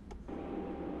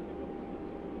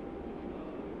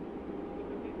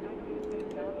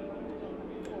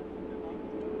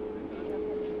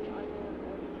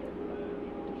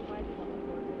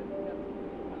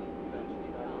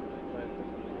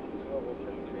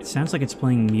 It sounds like it's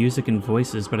playing music and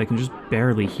voices, but I can just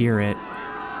barely hear it.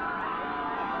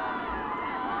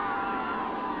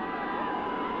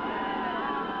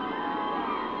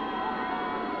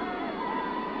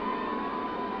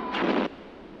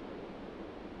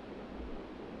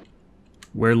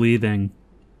 We're leaving.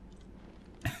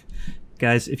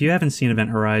 Guys, if you haven't seen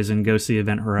Event Horizon, go see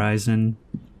Event Horizon.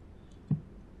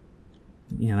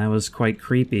 Yeah, that was quite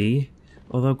creepy.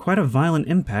 Although quite a violent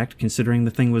impact, considering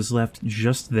the thing was left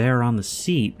just there on the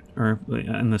seat, or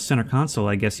in the center console,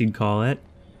 I guess you'd call it.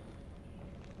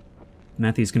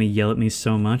 Matthew's gonna yell at me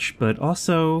so much, but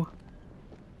also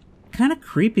kind of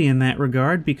creepy in that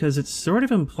regard, because it sort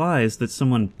of implies that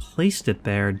someone placed it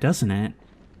there, doesn't it?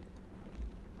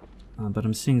 But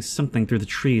I'm seeing something through the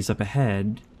trees up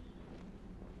ahead.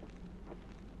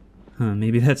 Huh,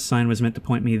 maybe that sign was meant to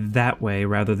point me that way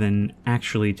rather than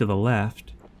actually to the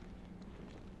left.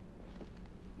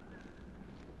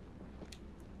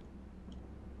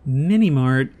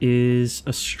 Mini-mart is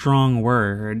a strong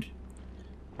word.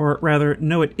 Or rather,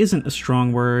 no, it isn't a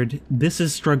strong word. This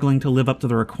is struggling to live up to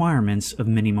the requirements of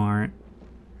Mini-mart.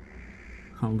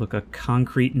 Oh, look, a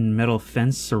concrete and metal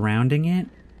fence surrounding it.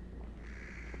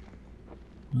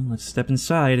 Well, let's step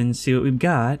inside and see what we've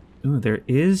got. Ooh, there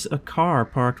is a car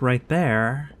parked right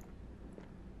there.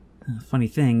 Funny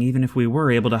thing, even if we were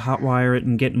able to hotwire it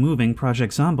and get moving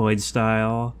Project Zomboid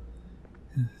style,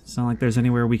 it's not like there's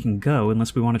anywhere we can go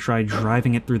unless we want to try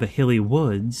driving it through the hilly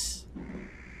woods.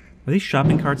 Are these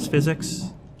shopping carts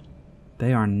physics?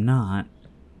 They are not.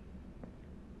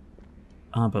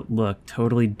 Oh, but look,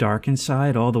 totally dark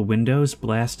inside, all the windows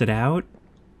blasted out.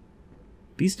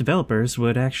 These developers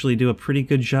would actually do a pretty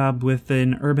good job with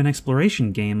an urban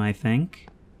exploration game, I think.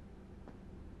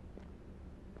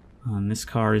 And this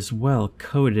car is well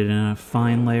coated in a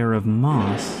fine layer of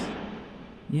moss.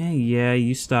 Yeah,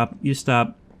 you stop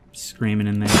screaming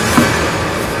in there.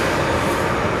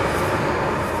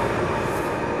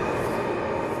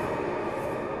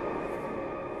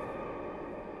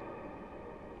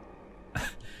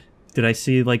 Did I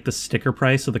see, like, the sticker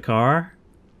price of the car?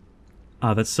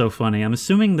 Oh, that's so funny. I'm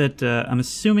assuming that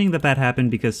that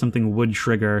happened because something would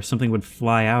trigger, something would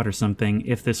fly out or something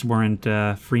if this weren't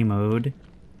free mode.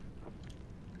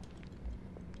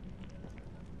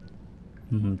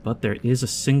 But there is a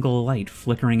single light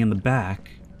flickering in the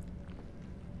back.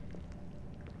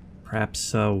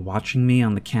 Perhaps watching me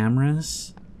on the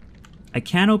cameras? I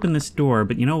can open this door,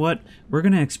 but you know what? We're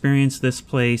gonna experience this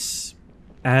place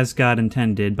as God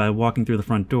intended by walking through the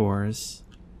front doors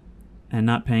and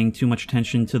not paying too much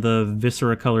attention to the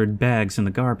viscera-colored bags in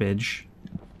the garbage.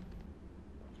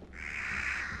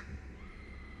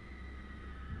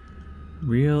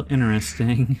 Real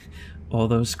interesting. All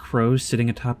those crows sitting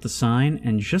atop the sign,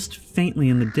 and just faintly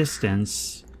in the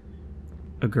distance,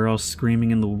 a girl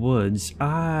screaming in the woods.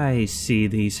 I see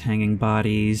these hanging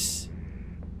bodies.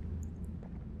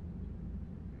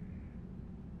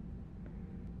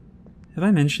 Have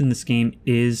I mentioned this game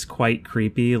is quite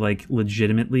creepy, like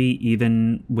legitimately,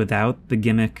 even without the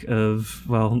gimmick of,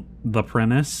 well, the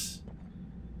premise?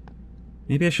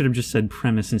 Maybe I should have just said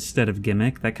premise instead of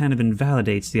gimmick. That kind of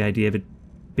invalidates the idea of it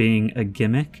being a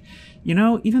gimmick. You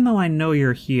know, even though I know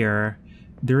you're here,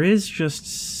 there is just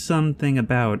something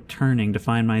about turning to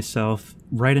find myself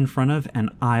right in front of and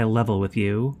eye level with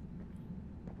you.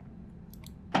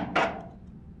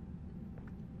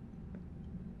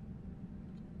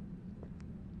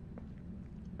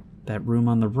 That room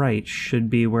on the right should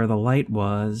be where the light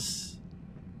was.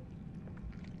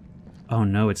 Oh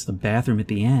no, it's the bathroom at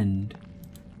the end.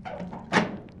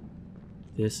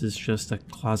 This is just a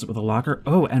closet with a locker.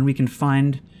 Oh, and we can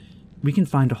find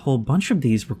a whole bunch of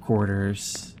these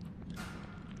recorders.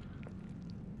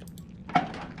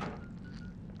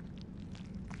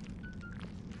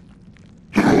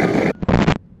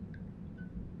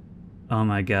 Oh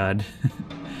my god.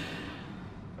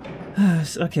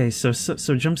 Okay, so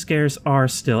jump scares are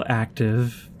still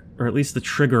active, or at least the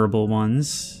triggerable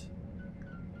ones.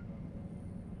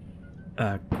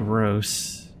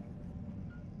 Gross.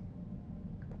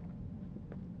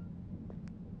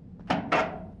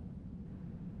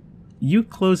 You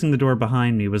closing the door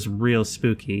behind me was real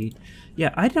spooky.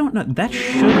 Yeah, I don't know. That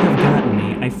should have gotten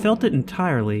me. I felt it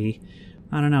entirely.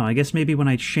 I don't know. I guess maybe when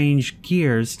I change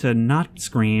gears to not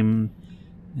scream,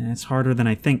 it's harder than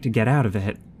I think to get out of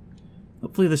it.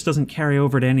 Hopefully this doesn't carry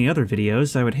over to any other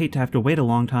videos. I would hate to have to wait a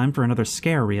long time for another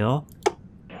scare reel.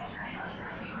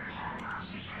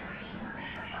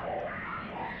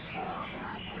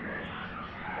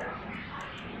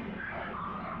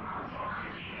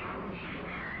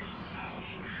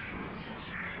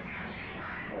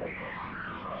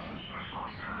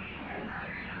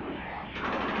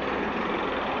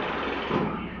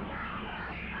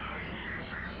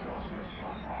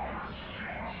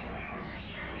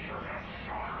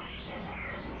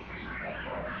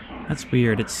 That's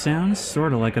weird. It sounds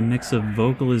sort of like a mix of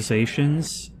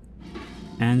vocalizations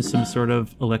and some sort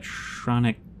of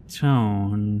electronic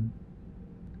tone.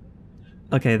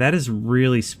 Okay, that is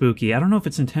really spooky. I don't know if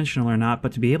it's intentional or not,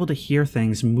 but to be able to hear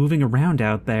things moving around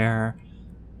out there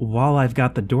while I've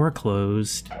got the door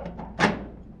closed...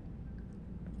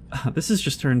 This has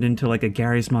just turned into like a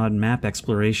Garry's Mod map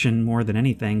exploration more than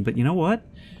anything, but you know what?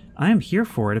 I am here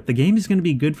for it. If the game is going to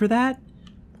be good for that,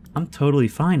 I'm totally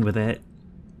fine with it.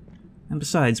 And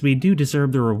besides, we do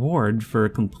deserve the reward for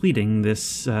completing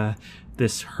this,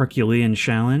 this Herculean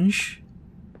challenge.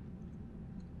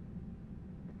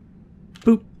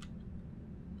 Boop.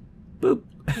 Boop.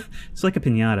 It's like a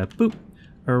piñata. Boop.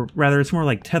 Or rather, it's more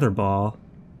like tetherball.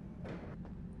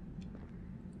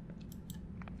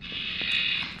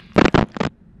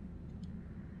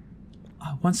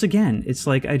 Once again, it's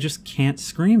like I just can't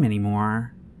scream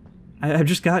anymore. I've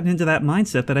just gotten into that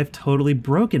mindset that I've totally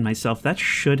broken myself. That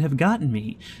should have gotten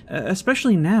me.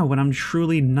 Especially now when I'm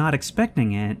truly not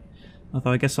expecting it.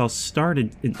 Although I guess I'll start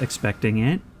expecting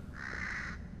it.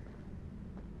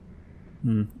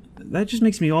 That just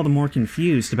makes me all the more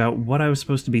confused about what I was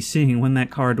supposed to be seeing when that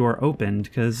car door opened,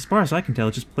 because as far as I can tell,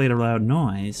 it just played a loud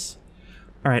noise.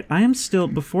 Alright, I am still,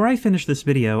 before I finish this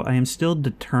video, I am still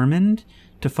determined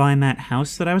to find that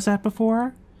house that I was at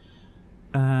before.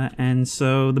 And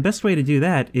so the best way to do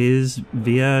that is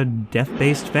via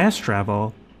death-based fast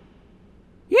travel.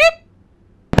 Yep!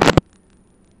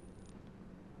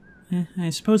 I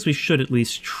suppose we should at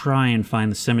least try and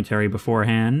find the cemetery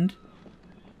beforehand.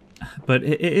 But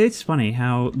it's funny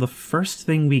how the first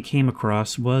thing we came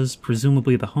across was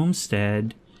presumably the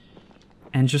homestead,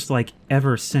 and just like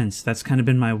ever since, that's kind of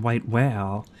been my white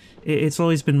whale. It's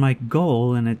always been my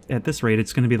goal, and at this rate,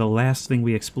 it's going to be the last thing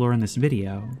we explore in this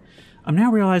video. I'm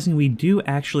now realizing we do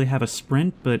actually have a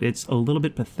sprint, but it's a little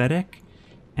bit pathetic,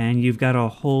 and you've got to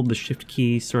hold the shift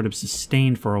key sort of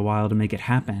sustained for a while to make it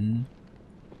happen.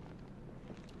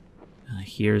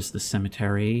 Here's the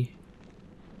cemetery.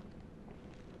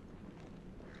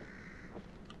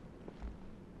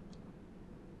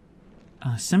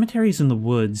 Cemeteries in the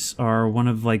woods are one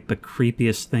of, like, the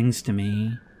creepiest things to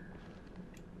me.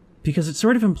 Because it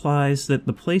sort of implies that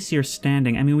the place you're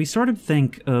standing... I mean, we sort of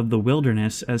think of the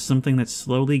wilderness as something that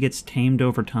slowly gets tamed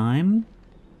over time.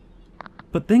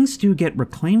 But things do get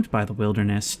reclaimed by the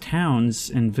wilderness.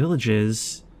 Towns and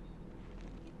villages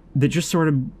that just sort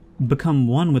of become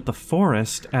one with the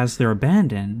forest as they're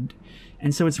abandoned.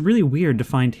 And so it's really weird to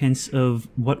find hints of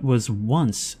what was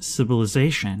once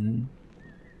civilization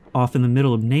off in the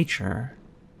middle of nature.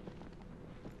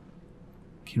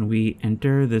 Can we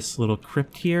enter this little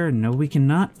crypt here? No, we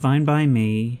cannot. Fine by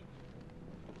me.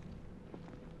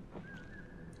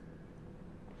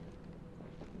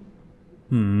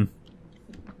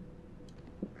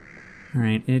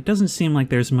 Alright, it doesn't seem like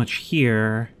there's much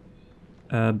here,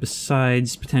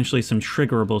 besides potentially some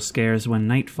triggerable scares when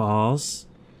night falls.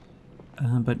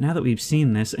 But now that we've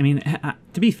seen this, I mean,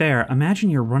 to be fair, imagine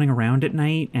you're running around at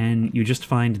night and you just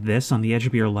find this on the edge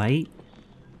of your light.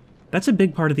 That's a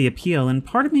big part of the appeal, and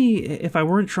part of me, if I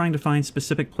weren't trying to find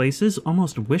specific places,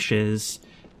 almost wishes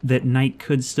that night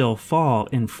could still fall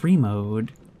in free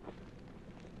mode.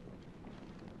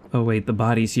 Oh wait, the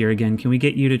body's here again. Can we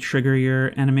get you to trigger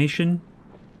your animation?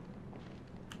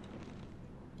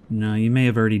 No, you may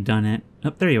have already done it.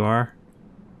 Oh, there you are.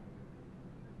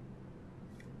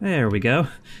 There we go.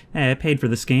 Hey, I paid for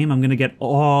this game. I'm gonna get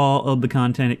all of the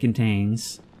content it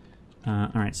contains.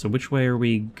 Alright, so which way are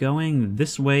we going?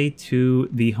 This way to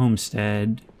the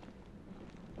homestead.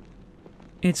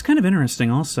 It's kind of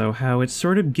interesting also how it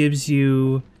sort of gives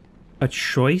you a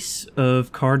choice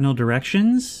of cardinal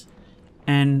directions,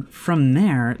 and from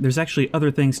there, there's actually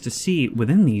other things to see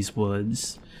within these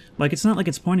woods. Like, it's not like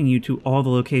it's pointing you to all the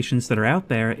locations that are out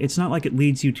there. It's not like it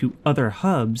leads you to other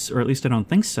hubs, or at least I don't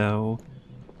think so.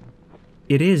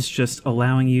 It is just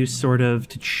allowing you sort of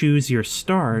to choose your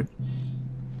start,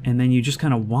 and then you just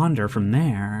kind of wander from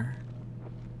there.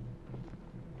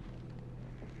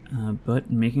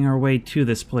 But making our way to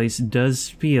this place does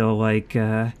feel like,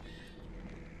 well,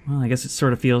 I guess it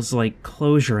sort of feels like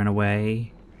closure in a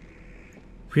way.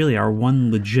 Really our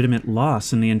one legitimate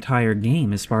loss in the entire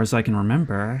game, as far as I can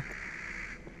remember.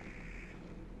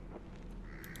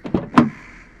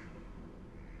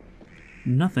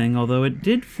 Nothing, although it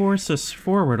did force us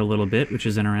forward a little bit, which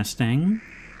is interesting.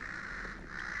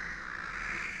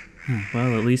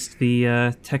 Well, at least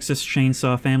the Texas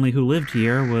Chainsaw family who lived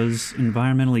here was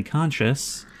environmentally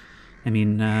conscious. I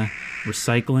mean,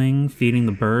 recycling, feeding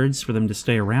the birds for them to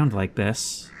stay around like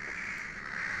this.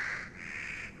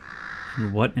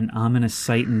 And what an ominous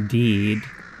sight indeed.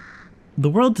 The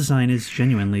world design is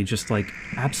genuinely just, like,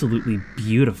 absolutely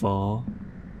beautiful.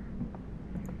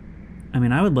 I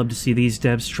mean, I would love to see these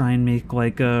devs try and make,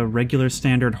 like, a regular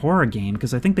standard horror game,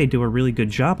 because I think they do a really good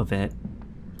job of it.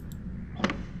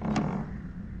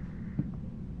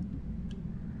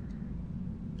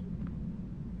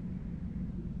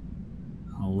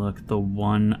 Oh, look, the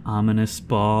one ominous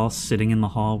ball sitting in the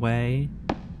hallway.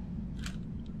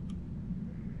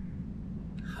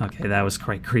 Okay, that was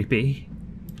quite creepy.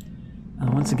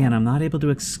 Once again, I'm not able to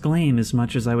exclaim as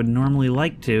much as I would normally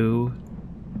like to.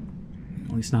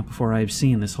 At least not before I've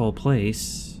seen this whole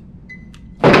place.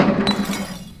 Oh,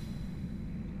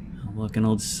 look, an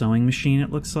old sewing machine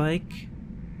it looks like.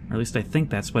 Or at least I think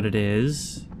that's what it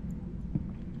is.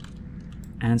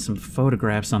 And some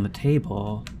photographs on the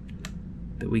table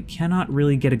that we cannot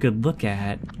really get a good look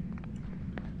at.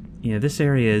 Yeah, this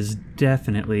area is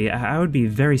definitely... I would be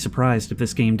very surprised if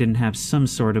this game didn't have some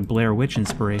sort of Blair Witch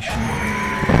inspiration.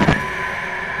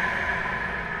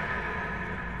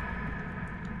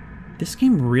 This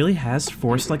game really has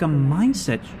forced, like, a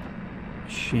mindset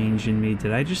change in me.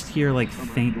 Did I just hear, like,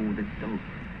 faint...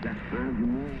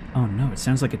 Oh no, it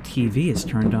sounds like a TV is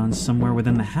turned on somewhere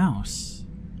within the house.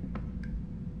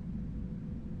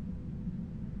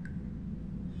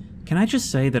 Can I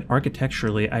just say that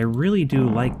architecturally, I really do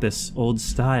like this old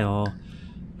style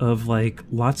of, like,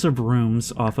 lots of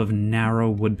rooms off of narrow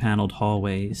wood-paneled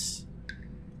hallways.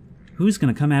 Who's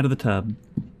gonna come out of the tub?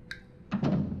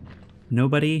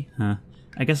 Nobody? Huh.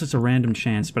 I guess it's a random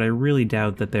chance, but I really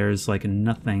doubt that there's, like,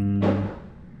 nothing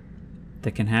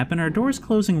that can happen. Are doors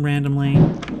closing randomly?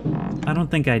 I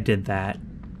don't think I did that.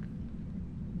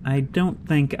 I don't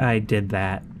think I did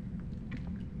that.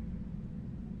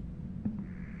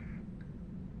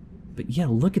 But yeah,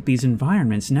 look at these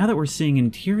environments. Now that we're seeing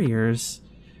interiors,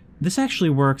 this actually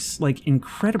works, like,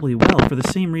 incredibly well for the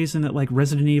same reason that, like,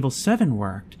 Resident Evil 7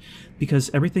 worked. Because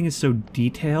everything is so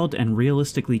detailed and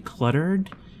realistically cluttered,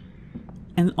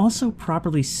 and also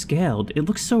properly scaled. It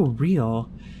looks so real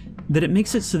that it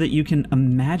makes it so that you can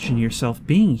imagine yourself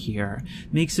being here.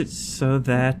 Makes it so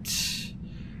that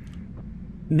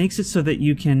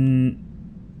you can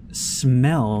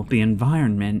smell the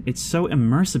environment. It's so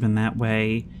immersive in that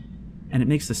way. And it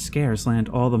makes the scares land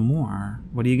all the more.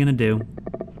 What are you gonna do?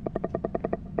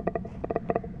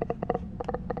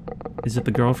 Is it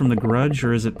the girl from The Grudge,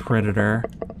 or is it Predator?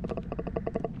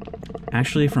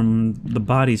 Actually, from the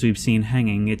bodies we've seen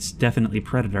hanging, it's definitely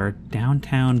Predator.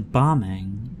 Downtown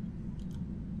bombing.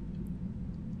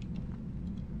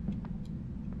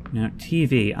 Now,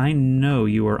 TV, I know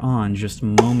you were on just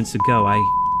moments ago. I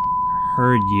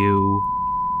heard you.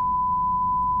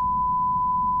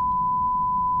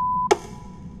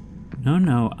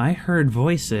 No, I heard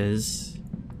voices.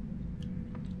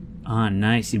 Ah,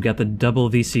 nice, you've got the double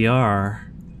VCR.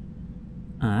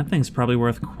 That thing's probably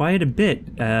worth quite a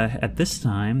bit at this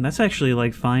time. That's actually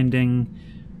like finding...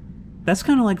 That's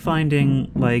kind of like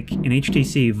finding, like, an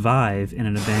HTC Vive in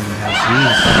an abandoned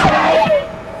house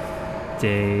these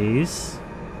days.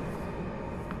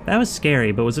 That was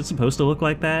scary, but was it supposed to look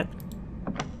like that?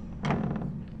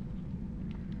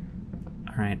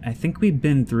 Alright, I think we've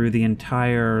been through the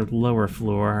entire lower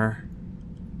floor.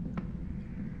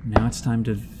 Now it's time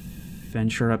to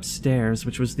venture upstairs,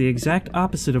 which was the exact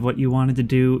opposite of what you wanted to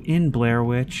do in Blair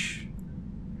Witch.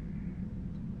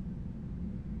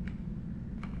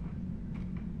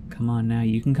 Come on now,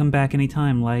 you can come back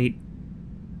anytime, light.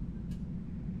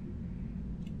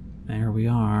 There we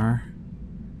are.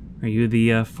 Are you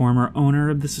the former owner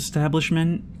of this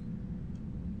establishment?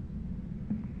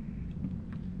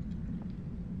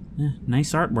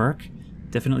 Nice artwork.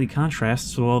 Definitely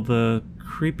contrasts with all the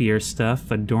creepier stuff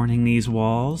adorning these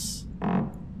walls.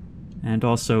 And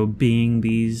also being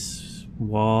these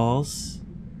walls.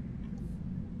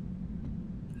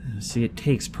 See, it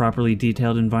takes properly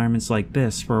detailed environments like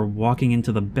this for walking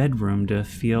into the bedroom to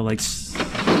feel like such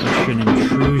an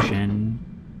intrusion.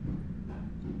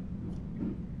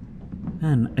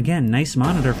 And again, nice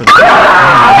monitor for the...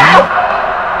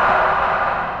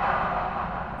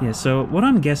 Yeah, so what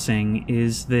I'm guessing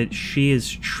is that she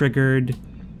is triggered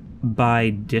by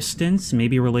distance,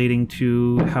 maybe relating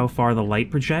to how far the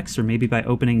light projects, or maybe by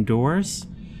opening doors,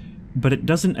 but it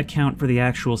doesn't account for the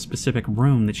actual specific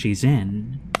room that she's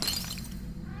in.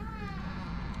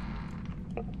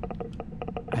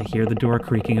 I hear the door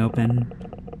creaking open.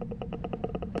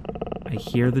 I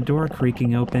hear the door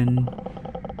creaking open.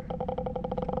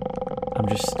 I'm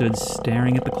just stood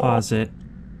staring at the closet.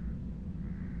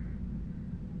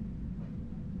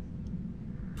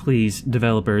 Please,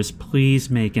 developers, please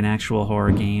make an actual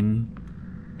horror game.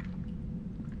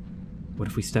 What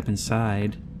if we step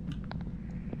inside?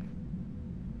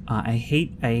 I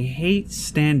hate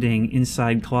standing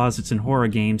inside closets in horror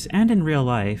games and in real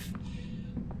life,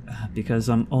 because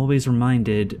I'm always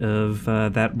reminded of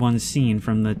that one scene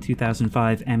from the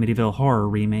 2005 Amityville Horror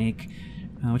remake,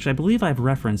 which I believe I've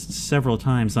referenced several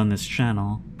times on this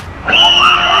channel.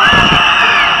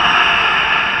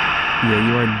 Yeah,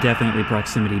 you are definitely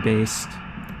proximity-based.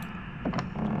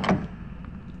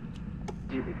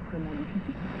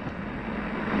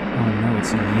 Oh no,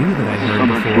 it's you that I heard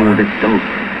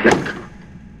before.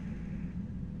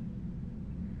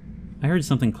 I heard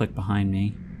something click behind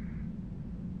me.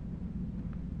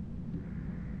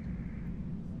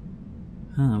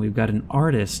 Huh, we've got an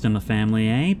artist in the family,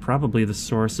 eh? Probably the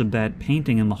source of that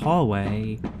painting in the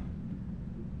hallway.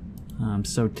 I'm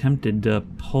so tempted to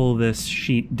pull this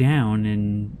sheet down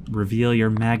and reveal your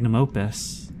magnum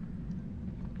opus.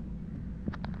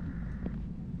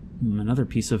 Another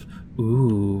piece of...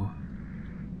 Ooh.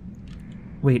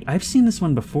 Wait, I've seen this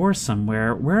one before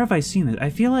somewhere. Where have I seen it? I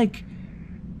feel like...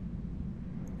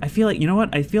 You know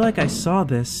what? I feel like I saw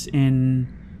this in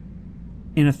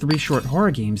a 3 short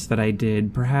horror games that I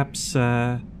did. Perhaps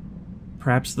The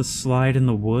Slide in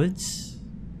the Woods?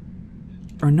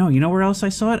 Or no, you know where else I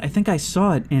saw it? I think I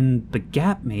saw it in The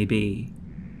Gap, maybe.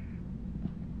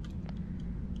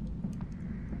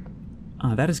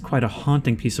 That is quite a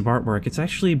haunting piece of artwork. It's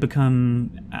actually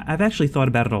become... I've actually thought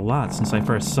about it a lot since I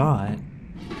first saw it.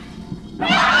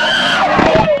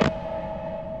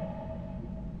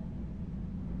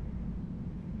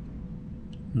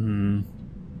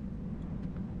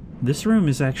 This room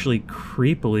is actually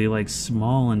creepily, like,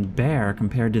 small and bare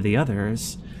compared to the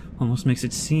others. Almost makes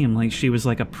it seem like she was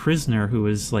like a prisoner who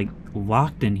was, like,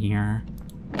 locked in here.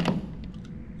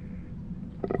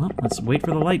 Well, let's wait for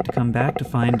the light to come back to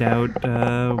find out,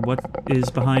 what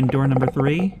is behind door number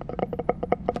 3.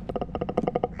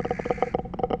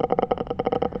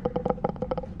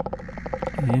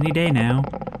 Any day now.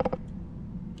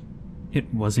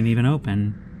 It wasn't even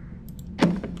open.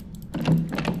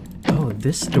 Oh,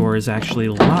 this door is actually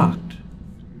locked.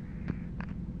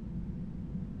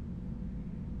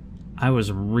 I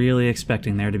was really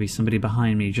expecting there to be somebody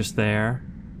behind me just there.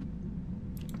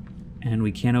 And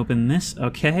we can't open this,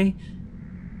 okay.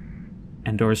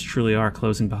 And doors truly are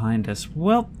closing behind us.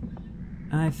 Well,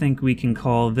 I think we can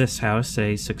call this house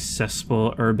a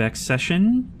successful Urbex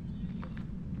session.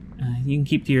 You can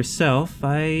keep to yourself.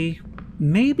 I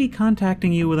may be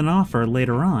contacting you with an offer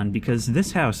later on, because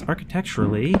this house,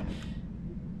 architecturally,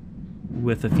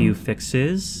 with a few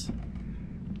fixes,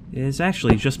 is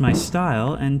actually just my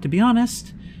style, and to be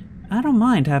honest, I don't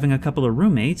mind having a couple of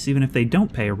roommates, even if they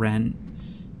don't pay rent.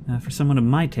 For someone of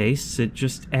my tastes, it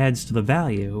just adds to the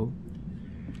value.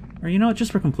 Or you know what,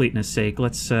 just for completeness' sake,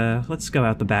 let's go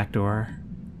out the back door.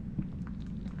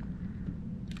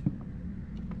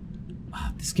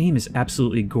 This game is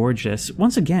absolutely gorgeous.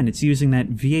 Once again, it's using that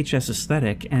VHS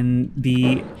aesthetic and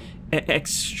the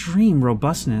extreme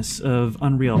robustness of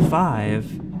Unreal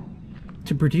 5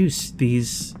 to produce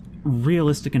these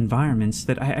realistic environments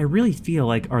that I really feel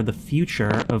like are the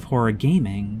future of horror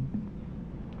gaming.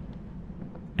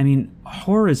 I mean,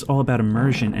 horror is all about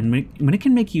immersion, and when it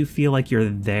can make you feel like you're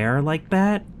there like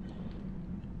that,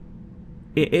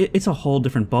 it's a whole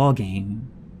different ballgame.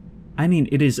 I mean,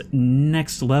 it is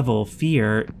next level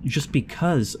fear just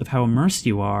because of how immersed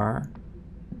you are.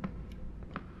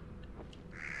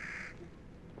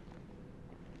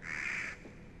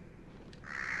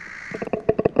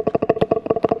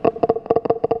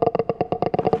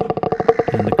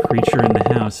 creature in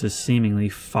the house has seemingly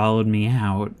followed me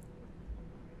out.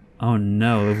 Oh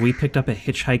no, have we picked up a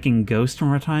hitchhiking ghost from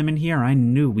our time in here? I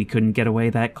knew we couldn't get away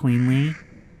that cleanly.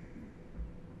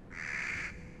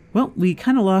 Well, we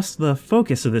kind of lost the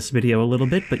focus of this video a little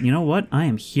bit, but you know what? I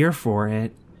am here for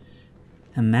it.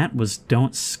 And that was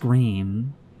Don't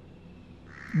Scream.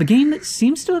 The game that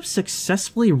seems to have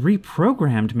successfully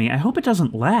reprogrammed me. I hope it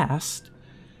doesn't last.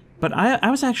 But I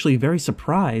was actually very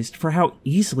surprised for how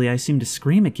easily I seem to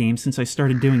scream at games since I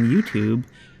started doing YouTube.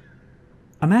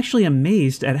 I'm actually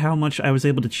amazed at how much I was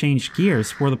able to change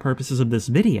gears for the purposes of this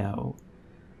video.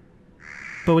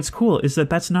 But what's cool is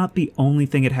that that's not the only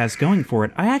thing it has going for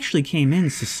it. I actually came in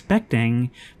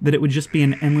suspecting that it would just be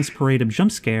an endless parade of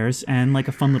jump scares and like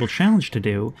a fun little challenge to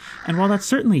do. And while that's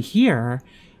certainly here,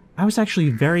 I was actually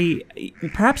very,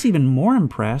 perhaps even more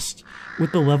impressed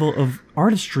with the level of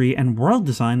artistry and world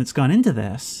design that's gone into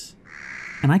this.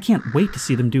 And I can't wait to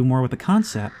see them do more with the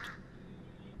concept.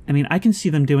 I mean, I can see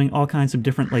them doing all kinds of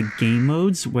different, like, game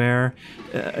modes where,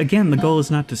 again, the goal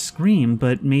is not to scream,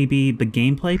 but maybe the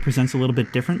gameplay presents a little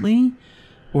bit differently,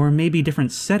 or maybe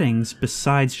different settings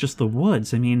besides just the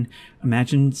woods. I mean,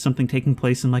 imagine something taking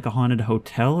place in, like, a haunted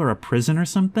hotel or a prison or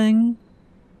something.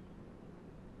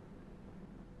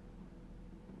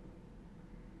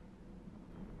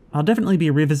 I'll definitely be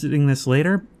revisiting this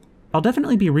later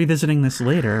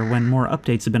when more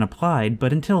updates have been applied,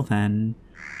 but until then,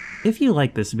 if you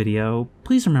like this video,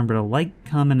 please remember to like,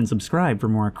 comment, and subscribe for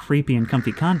more creepy and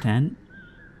comfy content.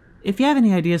 If you have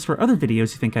any ideas for other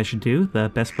videos you think I should do, the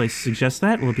best place to suggest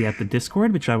that will be at the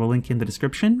Discord, which I will link in the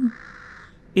description.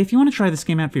 If you want to try this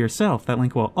game out for yourself, that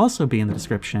link will also be in the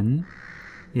description.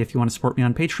 If you want to support me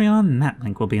on Patreon, that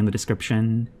link will be in the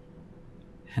description.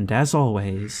 And as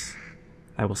always,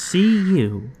 I will see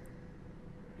you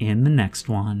in the next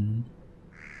one.